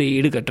தப்புக்கு நானே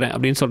ஈடுகட்டுறேன்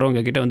அப்படின்னு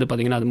சொல்கிறவங்க கிட்ட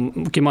பார்த்திங்கன்னா அது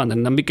முக்கியமாக அந்த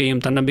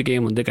நம்பிக்கையும்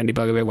தன்னம்பிக்கையும்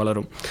கண்டிப்பாகவே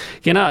வளரும்.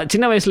 ஏன்னா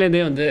சின்ன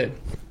வயசுலேருந்தே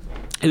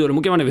இது ஒரு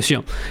முக்கியமான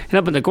விஷயம். ஏன்னா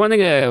இப்போ இந்த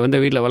குழந்தைங்க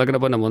வீட்டில்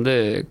வளர்க்குறப்ப நம்ம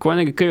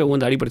குழந்தைங்க கீழே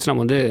அடிப்படிச்சு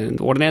நம்ம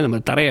உடனே நம்ம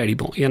தரையை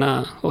அடிப்போம். ஏன்னா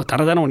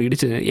தரை தானே ஒன்று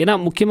இடிச்சு. ஏன்னா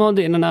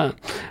முக்கியமாக என்னென்னா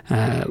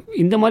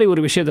இந்த மாதிரி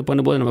ஒரு விஷயத்தை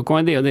பண்ணும்போது நம்ம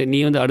குழந்தைய நீ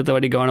அடுத்த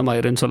வாட்டி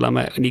கவனமாக இருன்னு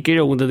சொல்லாமல் நீ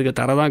கீழே ஊந்ததுக்கு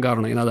தரை தான்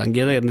காரணம், ஏன்னா அது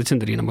அங்கேயே தான்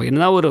இருந்துச்சுன்னு தெரியும். நம்ம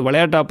என்ன ஒரு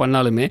விளையாட்டாக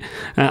பண்ணாலுமே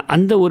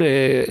அந்த ஒரு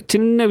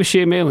சின்ன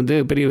விஷயமே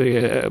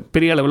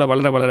பெரிய அளவில்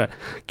வளர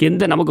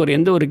நமக்கு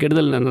எந்த ஒரு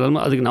கெடுதல்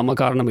நடந்தாலும் அதுக்கு நம்ம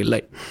காரணம்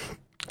இல்லை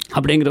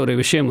அப்படிங்கிற ஒரு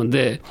விஷயம்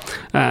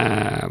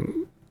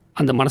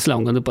அந்த மனசில்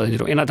அவங்க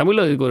பதிஞ்சிடும். ஏன்னா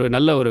தமிழில் அதுக்கு ஒரு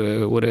நல்ல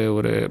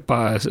ஒரு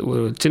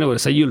சின்ன ஒரு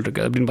செய்யுள்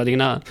இருக்குது. அப்படின்னு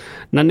பார்த்தீங்கன்னா,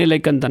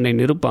 நன்னிலைக்கண் தன்னை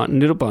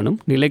நிருப்பானும்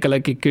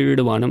நிலைக்கலக்கி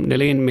கீழிடுவானும்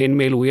நிலையின்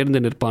மேன்மேல்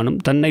உயர்ந்து நிற்பானும்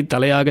தன்னை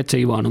தலையாக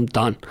செய்வானும்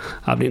தான்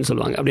அப்படின்னு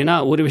சொல்லுவாங்க. அப்படின்னா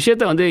ஒரு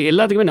விஷயத்தை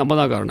எல்லாத்துக்குமே நம்ம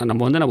தான் காரணம்.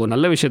 நம்ம நம்ம ஒரு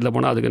நல்ல விஷயத்தில்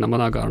போனால் அதுக்கு நம்ம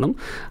தான் காரணம்.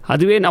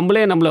 அதுவே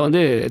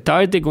நம்மளை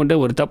தாழ்த்தி கொண்டு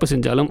ஒரு தப்பு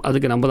செஞ்சாலும்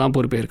அதுக்கு நம்ம தான்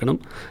பொறுப்பேற்கணும்.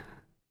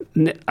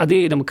 அதே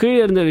நம்ம கீழே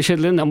இருந்த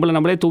விஷயத்துலேருந்து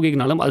நம்மளே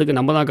தூக்கிக்கினாலும் அதுக்கு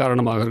நம்ம தான்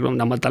காரணமாக இருக்கணும்.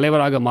 நம்ம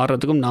தலைவராக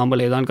மாறுறதுக்கும்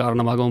நாமளே தான்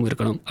காரணமாகவும்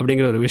இருக்கணும்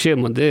அப்படிங்கிற ஒரு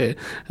விஷயம்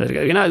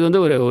ஏன்னா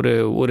அது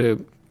ஒரு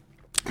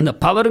இந்த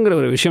பவருங்கிற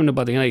ஒரு விஷயம்னு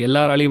பார்த்தீங்கன்னா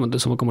எல்லாராலையும்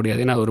சுமக்க முடியாது.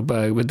 ஏன்னா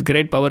with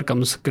great power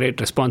comes great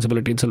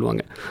ரெஸ்பான்சிபிலிட்டின்னு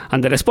சொல்லுவாங்க.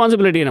 அந்த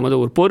ரெஸ்பான்சிபிலிட்டியை நம்ம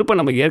ஒரு பொறுப்பை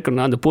நம்ம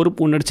ஏற்கனவே அந்த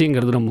பொறுப்பு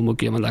உணர்ச்சிங்கிறது ரொம்ப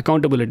முக்கியம். அந்த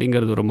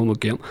அக்கௌண்டபிலிட்டிங்கிறது ரொம்ப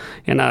முக்கியம்.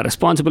 ஏன்னா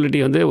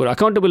ரெஸ்பான்சிபிலிட்டி ஒரு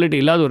அக்கௌண்டபிலிட்டி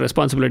இல்லாத ஒரு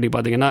ரெஸ்பான்சிபிலிட்டி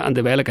பார்த்தீங்கன்னா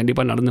அந்த வேலை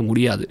கண்டிப்பாக நடந்து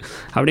முடியாது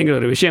அப்படிங்கிற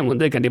ஒரு விஷயம்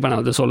கண்டிப்பாக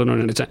நான்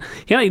சொல்லணும்னு நினச்சேன்.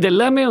 ஏன்னா இது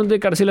எல்லாமே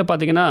கடைசியில்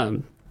பார்த்தீங்கன்னா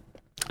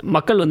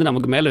மக்கள்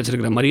நமக்கு மேலே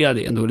வச்சுருக்கிற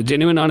மரியாதை, அந்த ஒரு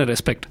ஜெனுவினான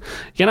ரெஸ்பெக்ட்.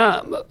 ஏன்னா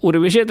ஒரு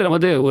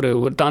விஷயத்தில் ஒரு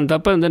தான்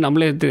தப்பை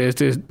நம்மளே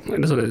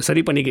என்ன சொல்கிறது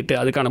சரி பண்ணிக்கிட்டு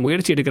அதுக்கான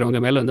முயற்சி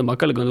எடுக்கிறவங்க மேலே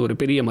மக்களுக்கு ஒரு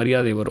பெரிய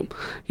மரியாதை வரும்.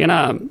 ஏன்னா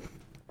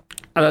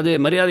அதாவது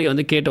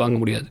மரியாதையை கேட்டு வாங்க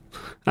முடியாது.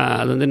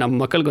 அது நம்ம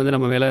மக்களுக்கு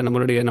நம்ம மேலே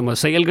நம்ம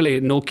செயல்களை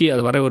நோக்கி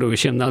அது வர ஒரு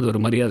விஷயம் தான் அது ஒரு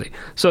மரியாதை.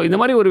 ஸோ இந்த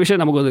மாதிரி ஒரு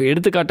விஷயம்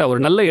நமக்கு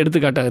ஒரு நல்ல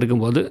எடுத்துக்காட்டாக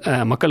இருக்கும்போது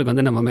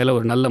மக்களுக்கு நம்ம மேலே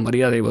ஒரு நல்ல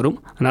மரியாதை வரும்.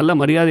 நல்ல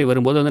மரியாதை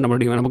வரும்போது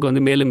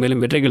நமக்கு மேலும்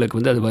மேலும்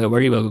வெற்றிகளுக்கு அது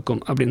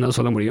வழிவகுக்கும் அப்படின்னு தான்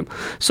சொல்ல முடியும்.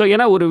 ஸோ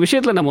ஏன்னா ஒரு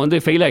விஷயத்தில்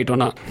நம்ம ஃபெயில்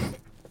ஆகிட்டோன்னா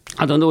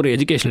அது ஒரு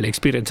எஜுகேஷனல்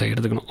எக்ஸ்பீரியன்ஸாக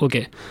எடுத்துக்கணும்.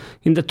 ஓகே,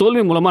 இந்த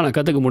தோல்வி மூலமாக நான்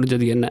கற்றுக்க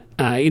முடிஞ்சது என்ன?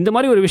 இந்த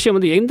மாதிரி ஒரு விஷயம்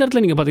எந்த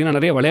இடத்துல நீங்கள் பார்த்தீங்கன்னா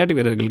நிறைய விளையாட்டு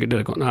வீரர்கள்கிட்ட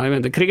இருக்கும். நான்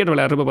இந்த கிரிக்கெட்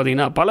விளையாடுறப்ப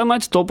பார்த்தீங்கன்னா பல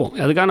மேட்ச் தோப்போம்,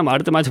 அதுக்காக நம்ம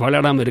அடுத்த மேட்ச்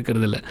விளையாடாமல்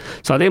இருக்கிறது இல்லை.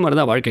 ஸோ அதே மாதிரி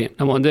தான் வாழ்க்கையும்.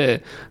 நம்ம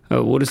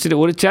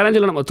ஒரு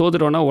சேலஞ்சில் நம்ம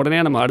தோத்துட்டோன்னா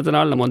உடனே நம்ம அடுத்த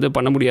நாள் நம்ம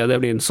பண்ண முடியாது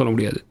அப்படின்னு சொல்ல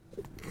முடியாது.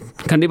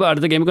 கண்டிப்பாக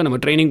அடுத்த கேமுக்கு நம்ம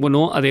ட்ரைனிங்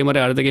பண்ணுவோம். அதே மாதிரி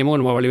அடுத்த கேமும்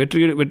நம்ம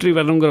வெற்றி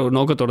வரணுங்கிற ஒரு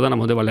நோக்கத்தோடு தான்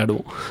நம்ம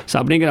விளையாடுவோம். ஸோ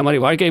அப்படிங்கிற மாதிரி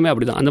வாழ்க்கையுமே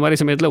அப்படி தான். அந்த மாதிரி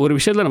சமயத்தில் ஒரு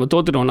விஷயத்தில் நம்ம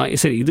தோத்துட்டோம்னா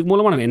சரி இதுக்கு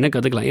மூலமாக நம்ம என்ன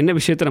கற்றுக்கலாம், என்ன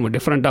விஷயத்தை நம்ம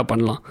டிஃப்ரெண்ட்டாக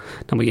பண்ணலாம்,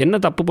 நம்ம என்ன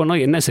தப்பு பண்ணோம்,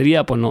 என்ன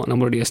சரியாக பண்ணோம்,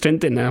 நம்மளுடைய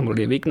ஸ்ட்ரென்த் என்ன,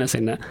 நம்மளுடைய வீக்னஸ்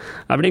என்ன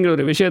அப்படிங்கிற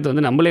ஒரு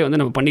விஷயத்தை நம்மளே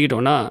நம்ம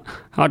பண்ணிக்கிட்டோம்னா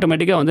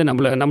ஆட்டோமேட்டிக்காக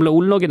நம்மளை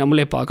உள்நோக்கி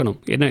நம்மளே பார்க்கணும்.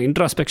 என்ன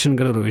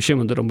இன்ட்ராஸ்பெக்ஷனுங்கிற ஒரு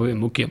விஷயம் ரொம்பவே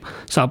முக்கியம்.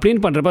 ஸோ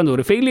அப்படின்னு பண்ணுறப்ப அந்த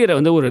ஒரு ஃபெயிலியரை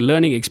ஒரு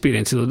லேர்னிங்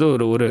எக்ஸ்பீரியன்ஸ், இது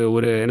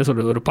ஒரு என்ன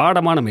சொல்கிறது ஒரு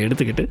பாடமாக நம்ம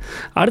எடுத்துக்கிட்டு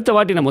அடுத்த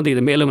வாட்டி நம்ம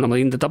இது மேலும் நம்ம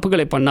இந்த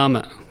தப்புகளை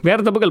பண்ணாமல்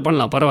வேறு தப்புகள்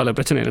பண்ணலாம், பரவாயில்ல,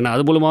 பிரச்சனை இல்லைன்னா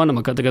அது மூலமாக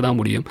நம்ம கற்றுக்க தான்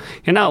முடியும்.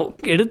 ஏன்னா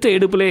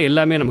எடுப்பிலே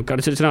எல்லாமே நமக்கு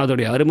கிடச்சிருச்சுன்னா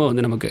அதோடைய அருமை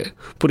நமக்கு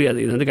புரியாது.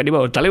 இது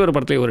கண்டிப்பாக ஒரு தலைவர்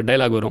படத்தில் ஒரு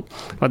டைலாக் வரும்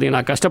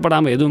பார்த்தீங்கன்னா,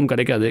 கஷ்டப்படாமல் எதுவும்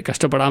கிடைக்காது,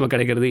 கஷ்டப்படாமல்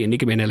கிடைக்கிறது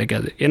என்றைக்குமே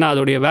நிலைக்காது. ஏன்னா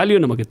அதோடைய வேல்யூ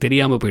நமக்கு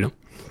தெரியாமல் போயிடும்.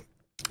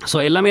 ஸோ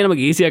எல்லாமே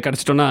நமக்கு ஈஸியாக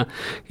கிடச்சிட்டோன்னா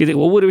இது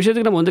ஒவ்வொரு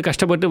விஷயத்துக்கு நம்ம வந்து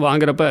கஷ்டப்பட்டு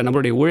வாங்குறப்ப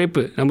நம்மளுடைய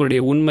உழைப்பு,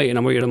 நம்மளுடைய உண்மை,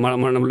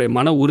 நம்மளுடைய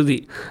மன உறுதி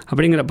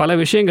அப்படிங்கிற பல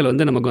விஷயங்கள்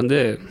வந்து நமக்கு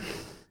வந்து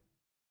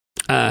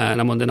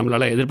நம்ம வந்து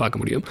நம்மளால்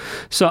எதிர்பார்க்க முடியும்.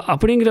 ஸோ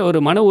அப்படிங்கிற ஒரு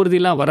மன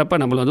உறுதியெலாம் வரப்போ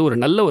நம்மளை வந்து ஒரு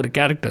நல்ல ஒரு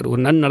கேரக்டர்,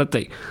 ஒரு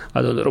நன்னடத்தை,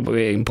 அது வந்து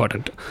ரொம்பவே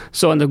இம்பார்ட்டண்ட்.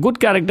 ஸோ அந்த குட்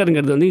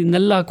கேரக்டருங்கிறது வந்து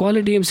எல்லா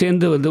குவாலிட்டியும்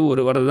சேர்ந்து வந்து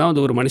வரது தான்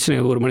வந்து ஒரு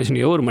மனுஷனையோ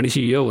ஒரு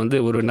மனுஷியோ வந்து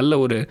ஒரு நல்ல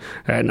ஒரு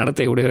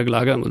நடத்தை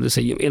உடையவர்களாக வந்து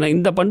செய்யும். ஏன்னா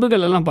இந்த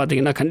பண்புகள் எல்லாம்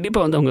பார்த்திங்கன்னா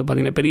கண்டிப்பாக வந்து அவங்க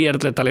பார்த்திங்கன்னா பெரிய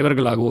இடத்துல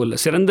தலைவர்களாகவோ இல்லை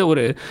சிறந்த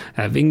ஒரு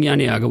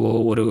விஞ்ஞானியாகவோ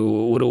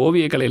ஒரு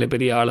ஓவியக்கலையில்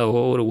பெரிய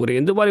ஆளாகவோ ஒரு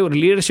எந்த மாதிரி ஒரு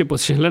லீடர்ஷிப்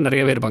பொசிஷனில்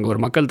நிறையவே இருப்பாங்க.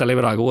 ஒரு மக்கள்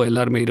தலைவராகவோ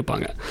எல்லாருமே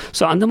இருப்பாங்க.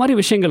 ஸோ அந்த மாதிரி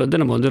விஷயங்கள்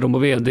வந்து நம்ம வந்து ரொம்பவே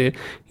வந்து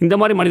இந்த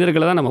மாதிரி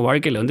மனிதர்களை தான் நம்ம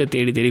வாழ்க்கையில் வந்து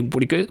தேடி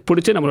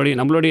பிடிச்சி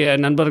நம்மளுடைய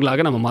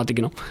நண்பர்களாக நம்ம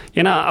மாற்றிக்கணும்.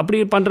 ஏன்னா அப்படி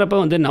பண்ணுறப்ப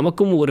வந்து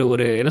நமக்கும்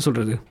ஒரு என்ன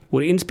சொல்கிறது,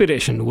 ஒரு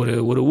இன்ஸ்பிரேஷன்,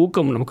 ஒரு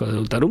ஊக்கம் நமக்கு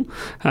தரும்.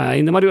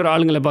 இந்த மாதிரி ஒரு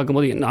ஆளுங்களை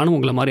பார்க்கும்போது நானும்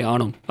உங்களை மாதிரி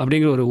ஆனும்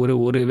அப்படிங்கிற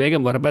ஒரு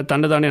வேகம் வரப்போ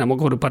தன்னைதானே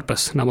நமக்கு ஒரு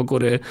பர்பஸ், நமக்கு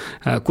ஒரு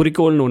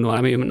குறிக்கோள்னு ஒன்று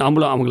அமையும்.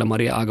 நாமளும் அவங்கள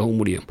மாதிரி ஆகவும்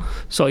முடியும்.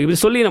 ஸோ இப்படி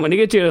சொல்லி நம்ம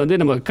நிகழ்ச்சியை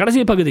வந்து நம்ம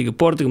கடைசி பகுதிக்கு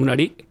போகிறதுக்கு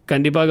முன்னாடி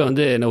கண்டிப்பாக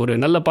வந்து ஒரு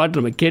நல்ல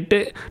பாட்டு நம்ம கேட்டு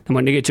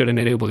நம்ம நிகழ்ச்சியோட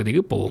நிறைவு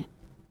பகுதிக்கு போவோம்.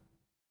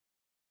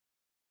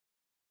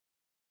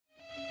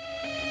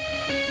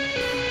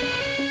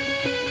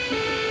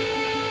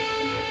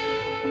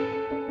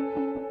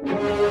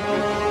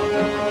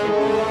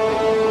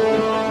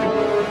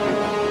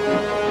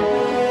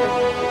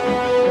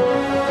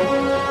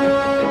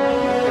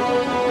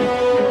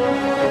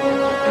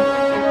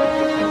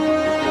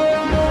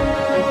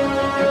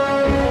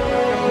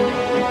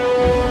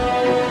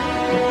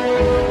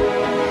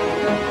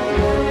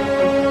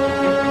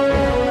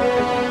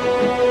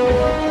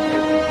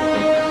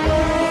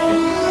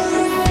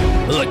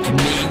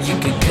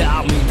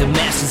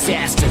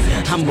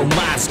 I'm a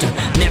monster,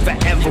 never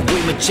ever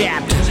read my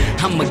chapter.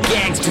 I'm a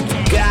gangster,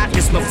 God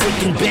is my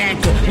freaking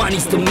banker.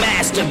 Money's the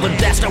master, but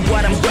that's not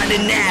what I'm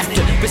running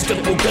after. Pistol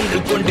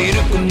புகழ்கள்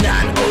கொண்டிருக்கும்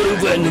நான்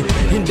ஒருவன்.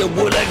 இந்த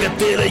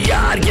உலகத்தில்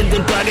யார் எந்த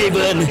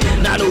பகைவன்?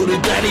 நான் ஒரு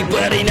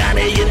தனிப்படை,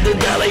 நானே எந்த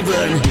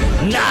தலைவன்.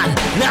 நான்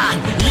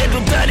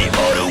என்று தனி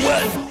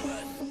ஒருவன்.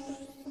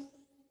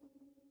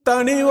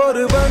 தனி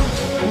ஒருவன்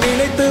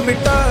நினைத்து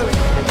விட்டால்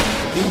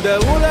இந்த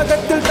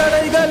உலகத்தில்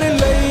தடைகள்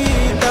இல்லை.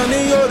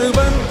 தனி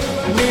ஒருவன்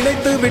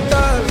நினைத்து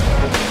விட்டால்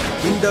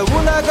இந்த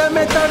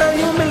உலகமே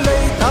தடையும் இல்லை.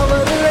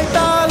 தவறு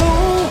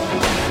இழைத்தாலும்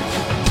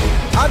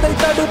அதை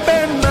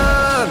தடுப்பேன்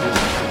நான்.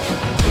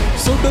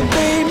 சுடும்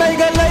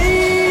தீமைகளை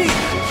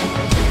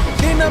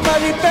தினம்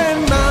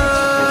அழிப்பேன் நான்.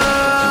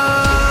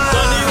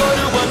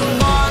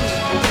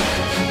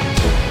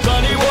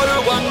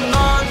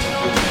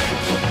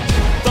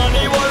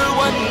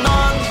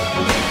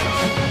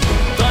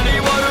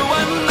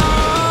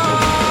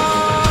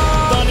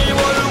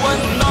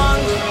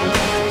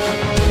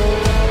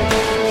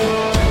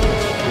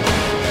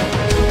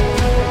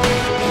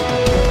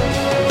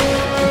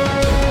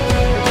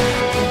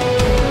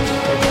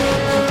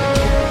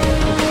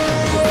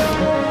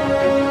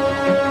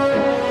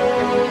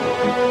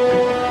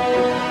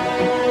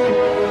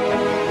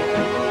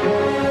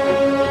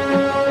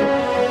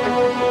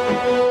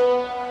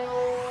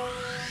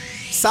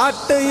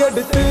 சாட்டை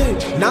எடுத்து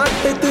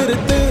நாட்டை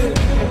திருத்து,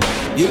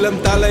 இளம்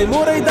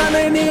தலைமுறை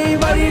தானே நீ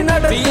வழி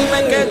நடத்து.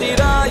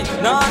 தீமைக்கெதிராய்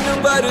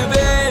நானும்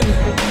வருவேன்,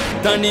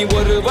 தனி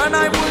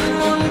ஒருவனாய்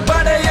முன்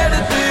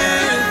படையெடுத்து.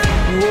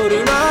 ஒரு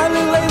நாள்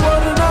இல்லை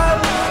ஒரு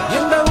நாள்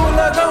இந்த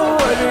உலகம்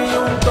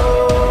அழியும்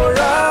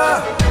தோழா.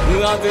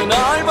 அது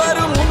நாள்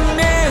வரும்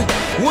முன்னே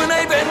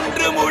உன்னை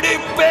வென்று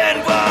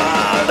முடிப்பேன்.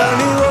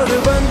 தனி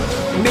ஒருவன்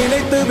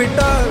நினைத்து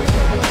விட்டால்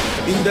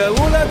இந்த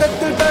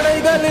உலகத்தில்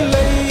தடைகள்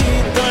இல்லை.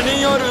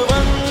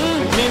 தனியொருவன்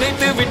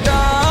நினைத்து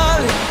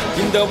விட்டால்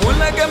இந்த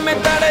உலகமே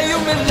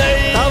தடையும் இல்லை.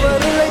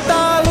 தவறு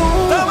இழைத்தாலும்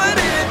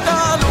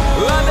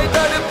அதை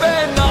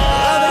தடுப்பேன் நான்.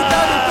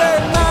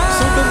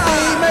 சுடும்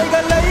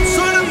தீமைகளை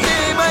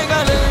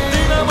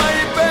தினம்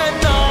அழிப்பேன்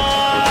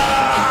நான்.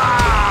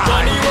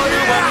 தனி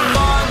ஒருவன்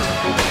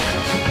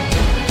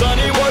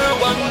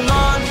நான்.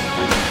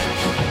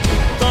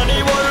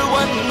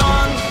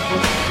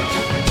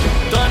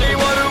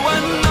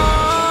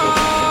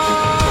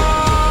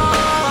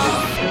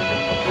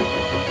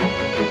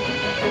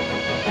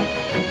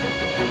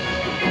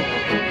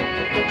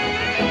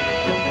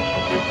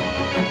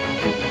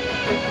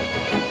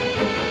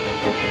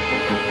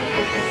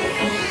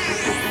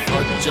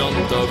 அச்சம்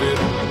தவிர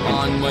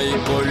ஆண்மை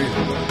கொள்,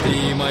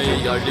 தீமை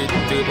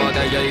அழித்து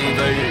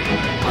பகையைகள்.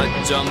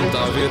 அச்சம்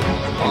தவிர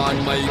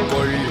ஆண்மை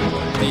கொள்,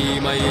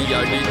 தீமை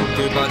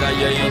அழித்து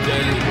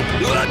பகையைகள்.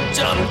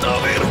 அச்சம்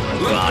தவிர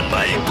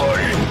ஆண்மை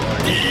கொள்,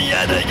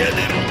 தீயதை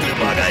எதிர்த்து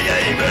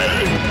பகையைகள்.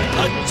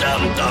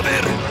 அச்சம்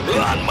தவிர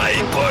ஆண்மை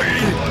கொள்,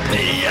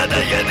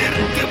 தீயதை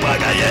எதிர்த்து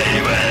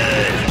பகையைகள்.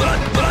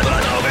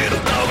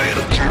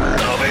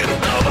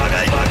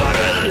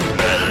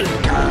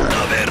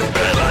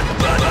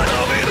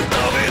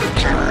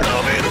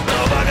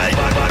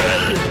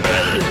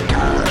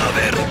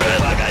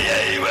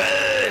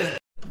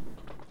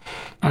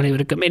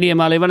 அனைவருக்கும் இனிய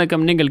மாலை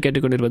வணக்கம். நீங்கள்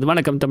கேட்டுக்கொண்டிருப்பது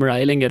வணக்கம் தமிழா,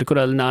 இளைஞர்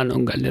குரல். நான்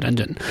உங்கள்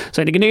நிரஞ்சன். ஸோ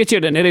இன்றைக்கி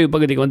நிகழ்ச்சியோட நிறைவு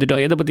பகுதிக்கு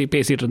வந்துவிட்டோம். எதை பற்றி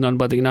பேசிகிட்டு இருந்தோம்னு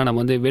பார்த்தீங்கன்னா, நம்ம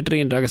வந்து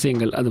வெற்றியின்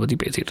ரகசியங்கள் அதை பற்றி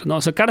பேசிகிட்டு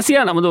இருந்தோம். ஸோ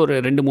கடைசியாக நம்ம வந்து ஒரு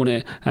 2-3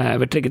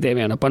 வெற்றிக்கு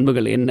தேவையான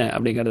பண்புகள் என்ன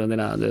அப்படிங்கிறது வந்து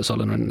நான் வந்து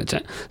சொல்லணும்னு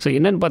நினச்சேன். ஸோ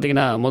என்னென்னு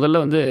பார்த்தீங்கன்னா,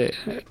 முதல்ல வந்து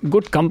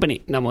குட் கம்பெனி.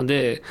 நம்ம வந்து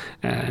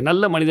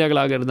நல்ல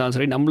மனிதர்களாக இருந்தாலும்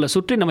சரி, நம்மளை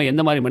சுற்றி நம்ம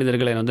எந்த மாதிரி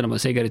மனிதர்களை வந்து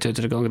நம்ம சேகரித்து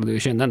வச்சுருக்கோங்கிறது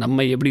விஷயம் தான்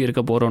நம்ம எப்படி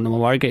இருக்க போகிறோம்,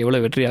 நம்ம வாழ்க்கை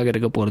எவ்வளோ வெற்றியாக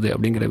இருக்க போகிறது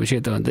அப்படிங்கிற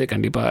விஷயத்தை வந்து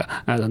கண்டிப்பாக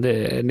அது வந்து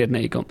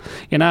நிர்ணயிக்கும்.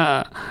 ஏன்னா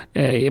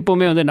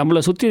எப்போவுமே வந்து நம்மளை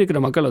சுற்றி இருக்கிற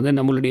மக்கள் வந்து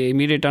நம்மளுடைய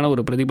இமீடியட்டான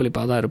ஒரு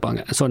பிரதிபலிப்பாக தான் இருப்பாங்க.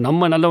 ஸோ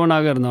நம்ம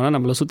நல்லவனாக இருந்தோம்னா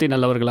நம்மளை சுற்றி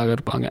நல்லவர்களாக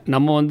இருப்பாங்க.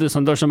 நம்ம வந்து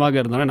சந்தோஷமாக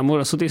இருந்தோம்னா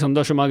நம்மளை சுற்றி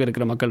சந்தோஷமாக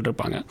இருக்கிற மக்கள்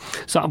இருப்பாங்க.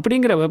 ஸோ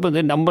அப்படிங்கிறப்ப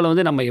வந்து நம்மளை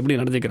வந்து நம்ம எப்படி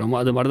நடந்துக்கிறோமோ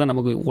அது மாதிரி தான்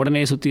நமக்கு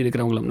உடனே சுற்றி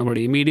இருக்கிறவங்களும்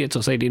நம்மளுடைய இமீடியட்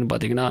சொசைட்டின்னு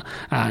பார்த்திங்கன்னா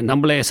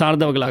நம்மளை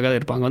சார்ந்தவர்களாக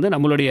இருப்பாங்க. வந்து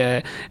நம்மளுடைய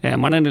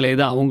மனநிலையை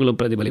தான் அவங்களும்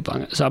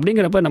பிரதிபலிப்பாங்க. ஸோ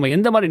அப்படிங்கிறப்ப நம்ம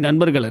எந்த மாதிரி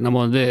நண்பர்களை நம்ம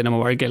வந்து நம்ம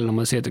வாழ்க்கையில்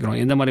நம்ம சேர்த்துக்கிறோம்,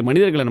 எந்த மாதிரி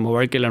மனிதர்களை நம்ம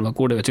வாழ்க்கையில் நம்ம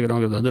கூட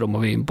வச்சுக்கிறோங்கிறது வந்து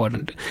ரொம்பவே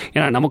இம்பார்ட்டன்ட்.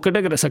 ஏன்னா நம்மக்கிட்ட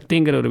இருக்கிற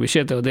சக்திங்கிற ஒரு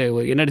விஷயத்தை வந்து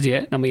ஒரு எனர்ஜியை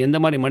நம்ம எந்த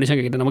மாதிரி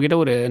மனுஷங்க கிட்ட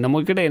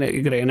நம்மக்கிட்ட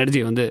இருக்கிற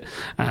எனர்ஜியை வந்து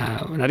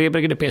நிறைய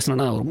பேர்கிட்ட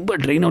பேசணும்னா ரொம்ப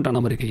ட்ரெயின் அவுட் ஆன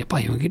மாதிரி இருக்குது. எப்பா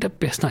இவங்ககிட்ட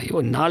பேசினா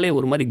நாளே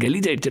ஒரு மாதிரி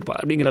கலீஜ் ஆகிடுச்சிருப்பா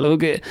அப்படிங்கிற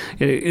அளவுக்கு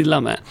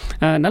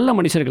இல்லாமல் நல்ல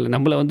மனுஷர்கள்,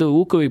 நம்மளை வந்து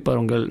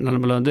ஊக்குவிப்பவங்க,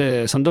 நம்மளை வந்து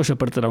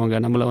சந்தோஷப்படுத்துகிறவங்க,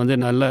 நம்மளை வந்து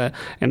நல்ல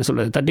என்ன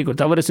சொல்கிறது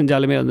தவறு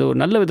செஞ்சாலுமே வந்து ஒரு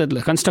நல்ல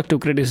விதத்தில்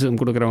கன்ஸ்ட்ரக்டிவ் கிரிட்டிசிசம்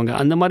கொடுக்குறவங்க,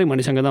 அந்த மாதிரி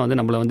மனுஷங்க தான் வந்து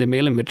நம்மளை வந்து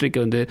மேலும்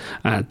வெற்றிக்கு வந்து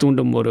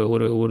தூண்டும்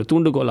ஒரு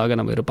தூண்டுகோலாக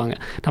நம்ம இருப்பாங்க.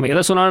 நம்ம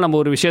எதை சொன்னாலும் நம்ம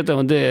ஒரு விஷயத்தை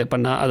வந்து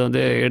பண்ணால் அதை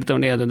வந்து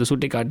எடுத்தவொடனே அதை வந்து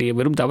சுட்டி காட்டி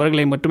வெறும்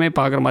தவறுகளை மட்டுமே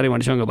பார்க்குற மாதிரி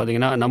மனுஷங்க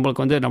பார்த்திங்கன்னா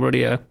நம்மளுக்கு வந்து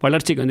நம்மளுடைய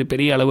வளர்ச்சிக்கு வந்து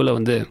பெரிய அளவில்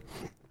வந்து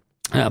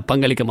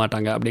பங்களிக்க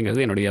மாட்டாங்க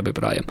அப்படிங்கிறது என்னுடைய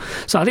அபிப்பிராயம்.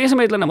 ஸோ அதே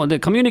சமயத்தில் நம்ம வந்து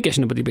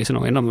கம்யூனிகேஷனை பற்றி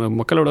பேசணும். ஏன்னா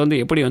மக்களோட வந்து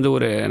எப்படி வந்து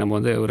நம்ம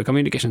வந்து ஒரு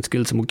கம்யூனிகேஷன்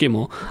ஸ்கில்ஸ்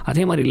முக்கியமோ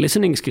அதே மாதிரி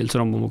லிசனிங்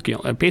ஸ்கில்ஸ் ரொம்ப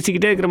முக்கியம்.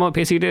 பேசிக்கிட்டே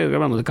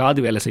இருக்கிறப்ப நம்ம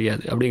காது வேலை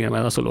செய்யாது அப்படிங்கிற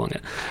மாதிரி தான் சொல்லுவாங்க.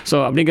 ஸோ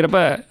அப்படிங்கிறப்ப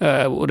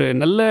ஒரு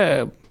நல்ல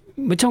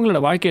மிச்சவங்களோட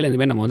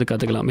வாழ்க்கையிலேருந்துமே நம்ம வந்து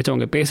கற்றுக்கலாம்.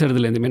 மிச்சவங்க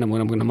பேசுகிறதுலேருந்துமே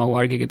நம்ம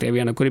வாழ்க்கைக்கு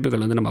தேவையான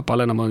குறிப்புகள் வந்து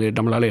நம்ம வந்து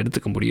நம்மளால்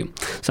எடுத்துக்க முடியும்.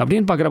 ஸோ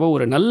அப்படின்னு பார்க்குறப்ப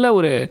ஒரு நல்ல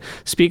ஒரு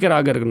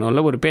ஸ்பீக்கராக இருக்கணும்,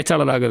 நல்ல ஒரு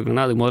பேச்சாளராக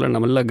இருக்கணும்னா அது முதல்ல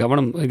நல்ல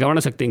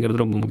கவன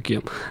சக்திங்கிறது ரொம்ப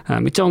முக்கியம்.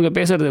 மிச்சவங்க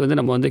பேசுகிறது வந்து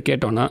நம்ம வந்து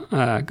கேட்டோன்னா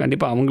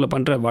கண்டிப்பாக அவங்கள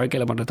பண்ணுற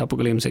வாழ்க்கையில் பண்ணுற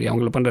தப்புகளையும் சரி,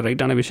 அவங்கள பண்ணுற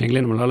ரைட்டான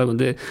விஷயங்களையும் நம்மளால்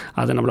வந்து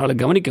அதை நம்மளால்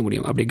கவனிக்க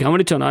முடியும். அப்படி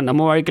கவனித்தோன்னா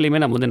நம்ம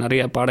வாழ்க்கையிலையுமே நம்ம வந்து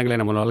நிறைய பாடங்களை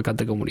நம்மளால்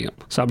கற்றுக்க முடியும்.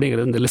 ஸோ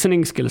அப்படிங்கிறது இந்த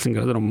லிசனிங்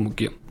ஸ்கில்ஸுங்கிறது ரொம்ப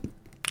முக்கியம்.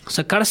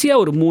 ஸோ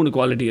கடைசியாக ஒரு 3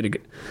 குவாலிட்டி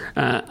இருக்குது.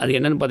 அது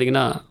என்னென்னு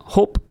பார்த்தீங்கன்னா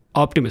ஹோப்,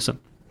 ஆப்டிமிசம்.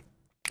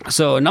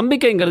 ஸோ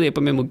நம்பிக்கைங்கிறது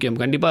எப்பவுமே முக்கியம்.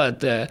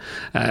 கண்டிப்பாக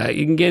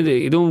இங்கேருந்து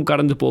இதுவும்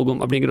கடந்து போகும்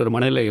அப்படிங்கிற ஒரு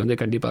மனநிலை வந்து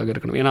கண்டிப்பாக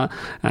இருக்கணும். ஏன்னா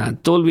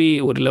தோல்வி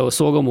ஒரு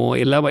சோகமோ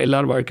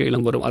எல்லார்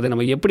வாழ்க்கையிலும் வரும். அதை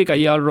நம்ம எப்படி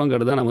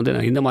கையாளுறோங்கிறது தான் நம்ம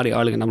வந்து இந்த மாதிரி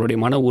ஆளுங்க நம்மளுடைய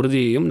மன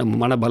உறுதியையும் நம்ம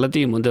மன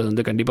பலத்தையும் வந்து அது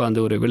வந்து கண்டிப்பாக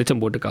அந்த ஒரு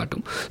வெளிச்சம் போட்டு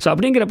காட்டும். ஸோ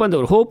அப்படிங்கிறப்ப அந்த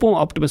ஒரு ஹோப்பும்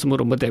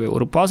ஆப்டிமிசமும் ரொம்ப தேவை.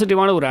 ஒரு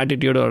பாசிட்டிவான ஒரு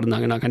ஆட்டிடியூடோடு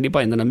இருந்தாங்கன்னா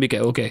கண்டிப்பாக இந்த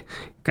நம்பிக்கை ஓகே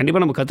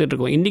கண்டிப்பாக நம்ம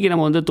கற்றுட்ருக்கோம், இன்றைக்கி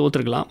நம்ம வந்து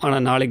தோற்றுருக்கலாம்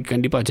ஆனால் நாளைக்கு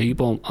கண்டிப்பாக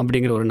ஜெயிப்போம்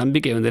அப்படிங்கிற ஒரு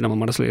நம்பிக்கை வந்து நம்ம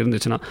மனசில்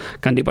இருந்துச்சுன்னா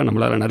கண்டிப்பாக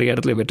நம்மளால் நிறைய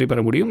இடத்துல வெற்றி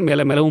பெற முடியும்,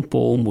 மேலே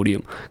போகவும்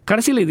முடியும்.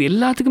 கடைசியில் இது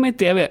எல்லாத்துக்குமே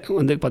தேவை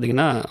வந்து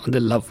பார்த்திங்கன்னா வந்து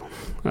லவ்,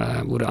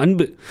 ஒரு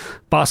அன்பு,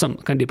 பாசம்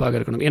கண்டிப்பாக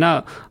இருக்கணும். ஏன்னா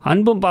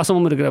அன்பும்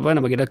பாசமும் இருக்கிறப்ப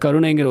நம்மக்கிட்ட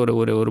கருணைங்கிற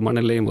ஒரு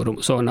மனநிலையும் வரும்.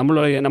 ஸோ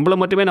நம்மளை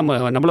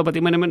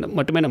பற்றி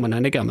மட்டுமே நம்ம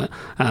நினைக்காம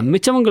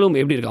மிச்சவங்களும்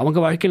எப்படி இருக்குது, அவங்க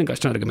வாழ்க்கையிலும்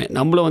கஷ்டம் இருக்குமே,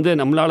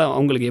 நம்மளால்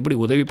அவங்களுக்கு எப்படி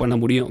உதவி பண்ண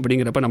முடியும்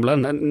அப்படிங்கிறப்ப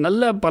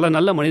நம்மளால் பல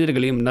நல்ல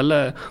மனிதர்களையும் நல்ல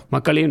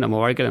மக்களையும்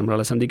நம்ம வாழ்க்கையில்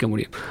நம்மளால் சந்திக்க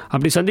முடியும்.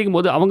 அப்படி சந்திக்கும்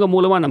போது அவங்க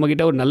மூலமாக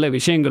நம்மக்கிட்ட ஒரு நல்ல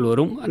விஷயங்கள்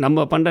வரும்.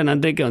 நம்ம பண்ணுற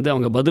நன்றிக்கு வந்து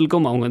அவங்க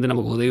பதிலுக்கும் அவங்க வந்து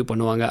நமக்கு உதவி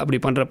பண்ணுவாங்க. அப்படி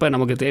பண்ணுறப்ப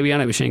நமக்கு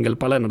தேவையான விஷயங்கள்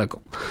பல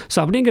நடக்கும். ஸோ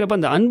அப்படிங்கிறப்ப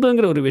அந்த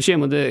அன்புங்கிற ஒரு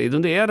விஷயம் வந்து இது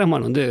வந்து ஏஆர்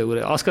ரஹ்மான் வந்து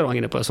ஒரு ஆஸ்கர்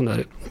வாங்கினப்ப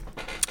சொன்னார்.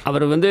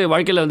 அவர் வந்து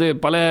வாழ்க்கையில் வந்து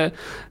பல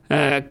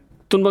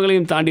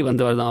துன்பங்களையும் தாண்டி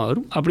வந்தவர் தான் அவர்.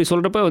 அப்படி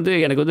சொல்கிறப்ப வந்து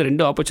எனக்கு வந்து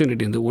 2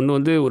 ஆப்பர்ச்சுனிட்டி இருந்து, ஒன்று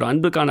வந்து ஒரு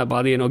அன்புக்கான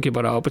பாதையை நோக்கி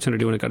போகிற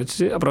ஆப்பர்ச்சுனிட்டி ஒன்று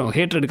கிடச்சிச்சு, அப்புறம்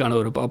ஹேட்ரடுக்கான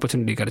ஒரு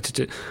ஆப்பர்ச்சுனிட்டி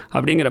கிடச்சிச்சு.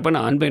 அப்படிங்கிறப்ப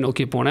நான் அன்பை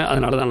நோக்கி போனேன்,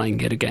 அதனால தான் நான்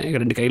இங்கே இருக்கேன்,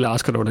 2 கையில்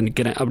ஆஸ்கரோட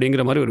நிற்கிறேன்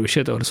அப்படிங்கிற மாதிரி ஒரு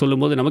விஷயத்தை அவர்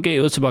சொல்லும்போது நமக்கே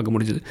யோசிச்சு பார்க்க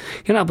முடிஞ்சுது.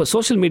 ஏன்னா அப்போ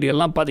சோஷியல்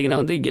மீடியாலாம்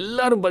பார்த்திங்கன்னா வந்து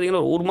எல்லோரும்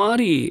பார்த்திங்கன்னா ஒரு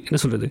மாதிரி என்ன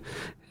சொல்கிறது,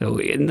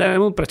 எந்த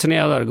நேரமும்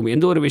பிரச்சனையாக தான் இருக்கும்.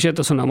 எந்த ஒரு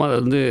விஷயத்த சொன்னாமல்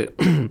அது வந்து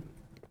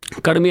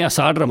கடுமையாக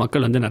சாடுற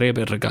மக்கள் வந்து நிறைய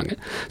பேர் இருக்காங்க.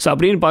 ஸோ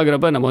அப்படின்னு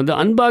பார்க்குறப்ப நம்ம வந்து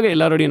அன்பாக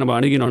எல்லாரோடையும் நம்ம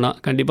அணுகினோன்னா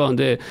கண்டிப்பாக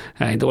வந்து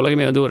இந்த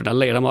உலகமே வந்து ஒரு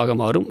நல்ல இடமாக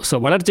மாறும். ஸோ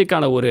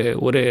வளர்ச்சிக்கான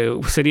ஒரு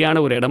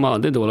சரியான ஒரு இடமா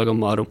வந்து இந்த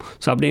உலகம் மாறும்.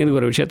 ஸோ அப்படிங்கிற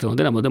ஒரு விஷயத்தை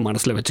வந்து நம்ம வந்து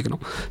மனசில்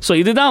வச்சுக்கணும். ஸோ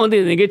இதுதான் வந்து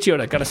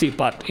நிகழ்ச்சியோட கடைசி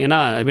பார்ட். ஏன்னா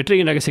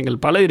வெற்றியின் ரகசியங்கள்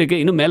பல இருக்குது,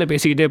 இன்னும் மேலே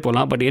பேசிக்கிட்டே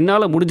போகலாம். பட்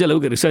என்னால் முடிஞ்ச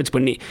அளவுக்கு ரிசர்ச்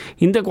பண்ணி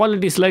இந்த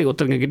குவாலிட்டிஸில்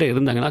ஒருத்தவங்க கிட்டே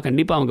இருந்தாங்கன்னா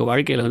கண்டிப்பாக அவங்க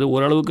வாழ்க்கையில் வந்து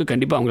ஓரளவுக்கு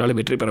கண்டிப்பாக அவங்களால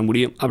வெற்றி பெற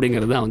முடியும்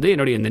அப்படிங்கிறது தான் வந்து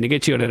என்னுடைய இந்த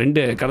நிகழ்ச்சியோட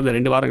கடந்த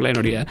 2 வாரங்களாக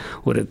என்னுடைய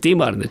ஒரு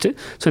தீமாக இருந்துச்சு.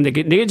 ஸோ இந்த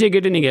நிகழ்ச்சியை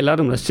கேட்டு நீங்கள்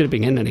எல்லாரும்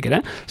ரசிச்சிருப்பீங்கன்னு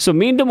நினைக்கிறேன். ஸோ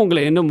மீண்டும்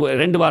உங்களை இன்னும்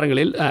 2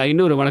 வாரங்களில்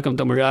இன்னொரு வணக்கம்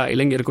தமிழா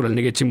இளைஞர் குரல்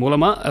நிகழ்ச்சி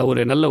மூலமாக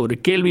ஒரு நல்ல ஒரு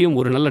கேள்வியும்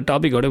ஒரு நல்ல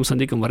டாப்பிக்கோடையும்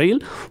சந்திக்கும்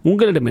வரையில்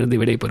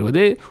உங்களிடமிருந்து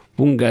விடைபெறுவது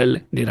உங்கள்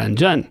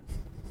நிரஞ்சன்.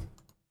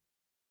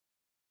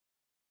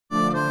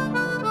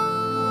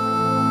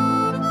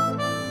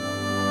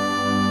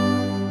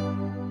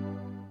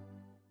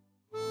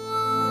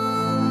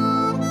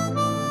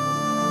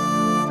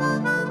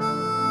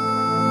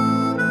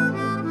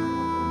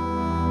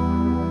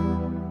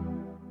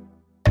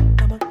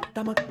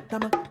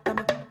 Tamak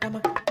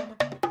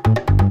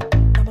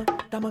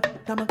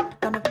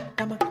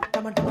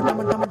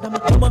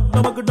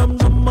நமக்கு டம்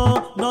நம்மா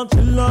நான்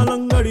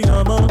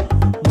சில்லாலங்கடியாமா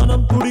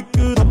மனம்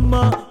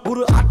துடிக்குதம்மா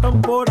ஒரு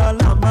ஆட்டம்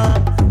போடலாமா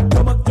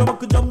ஜமக்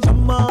ஜமக்கு ஜம்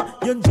ஜம்மா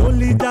என்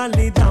ஜோலி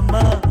ஜாலி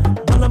தாம்மா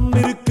பலம்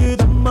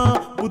இருக்குதம்மா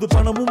புது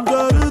பணமும்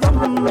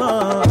வருதம்மா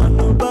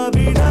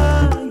அனுபவிடா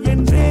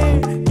என்றே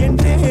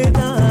என்றே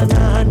தான்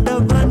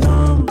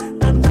ஆண்டவனும்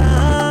தந்தா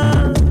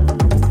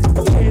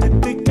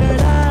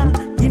எடுத்துக்கடா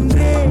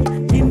இன்றே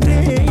இன்றே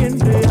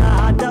என்று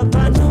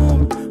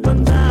ஆண்டவனும்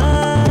வந்தா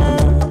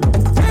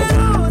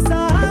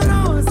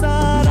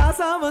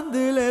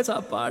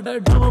சாப்பாட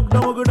டமக்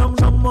டமக்கு டம்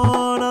நம்மா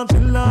நான்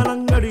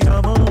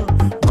சில்லாலங்கடியாமா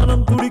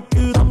மனம்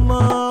துடிக்குதம்மா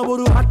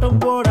ஒரு ஆட்டம்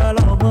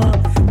போடலாமா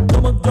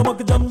ஜமக்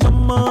ஜமக்கு ஜம்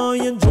ஜம்மா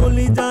என்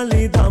ஜோலி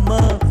ஜாலி தாம்மா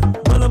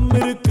பலம்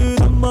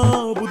இருக்குதம்மா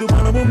புது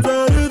பணமும்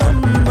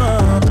தருதம்மா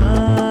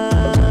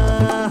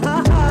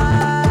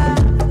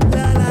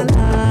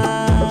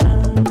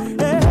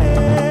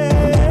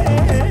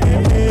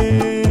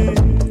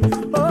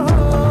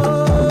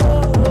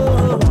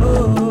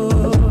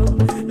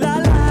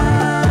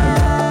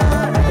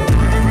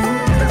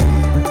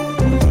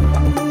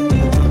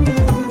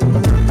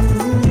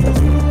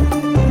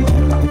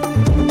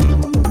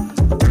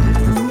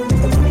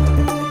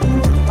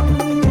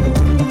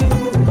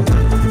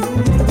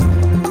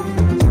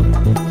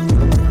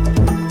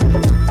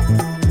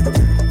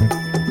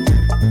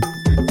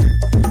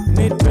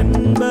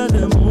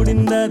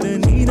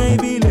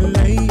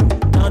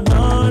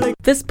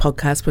This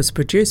podcast was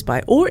produced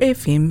by OAR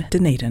FM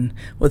Dunedin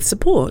with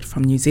support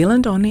from New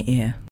Zealand On the Air.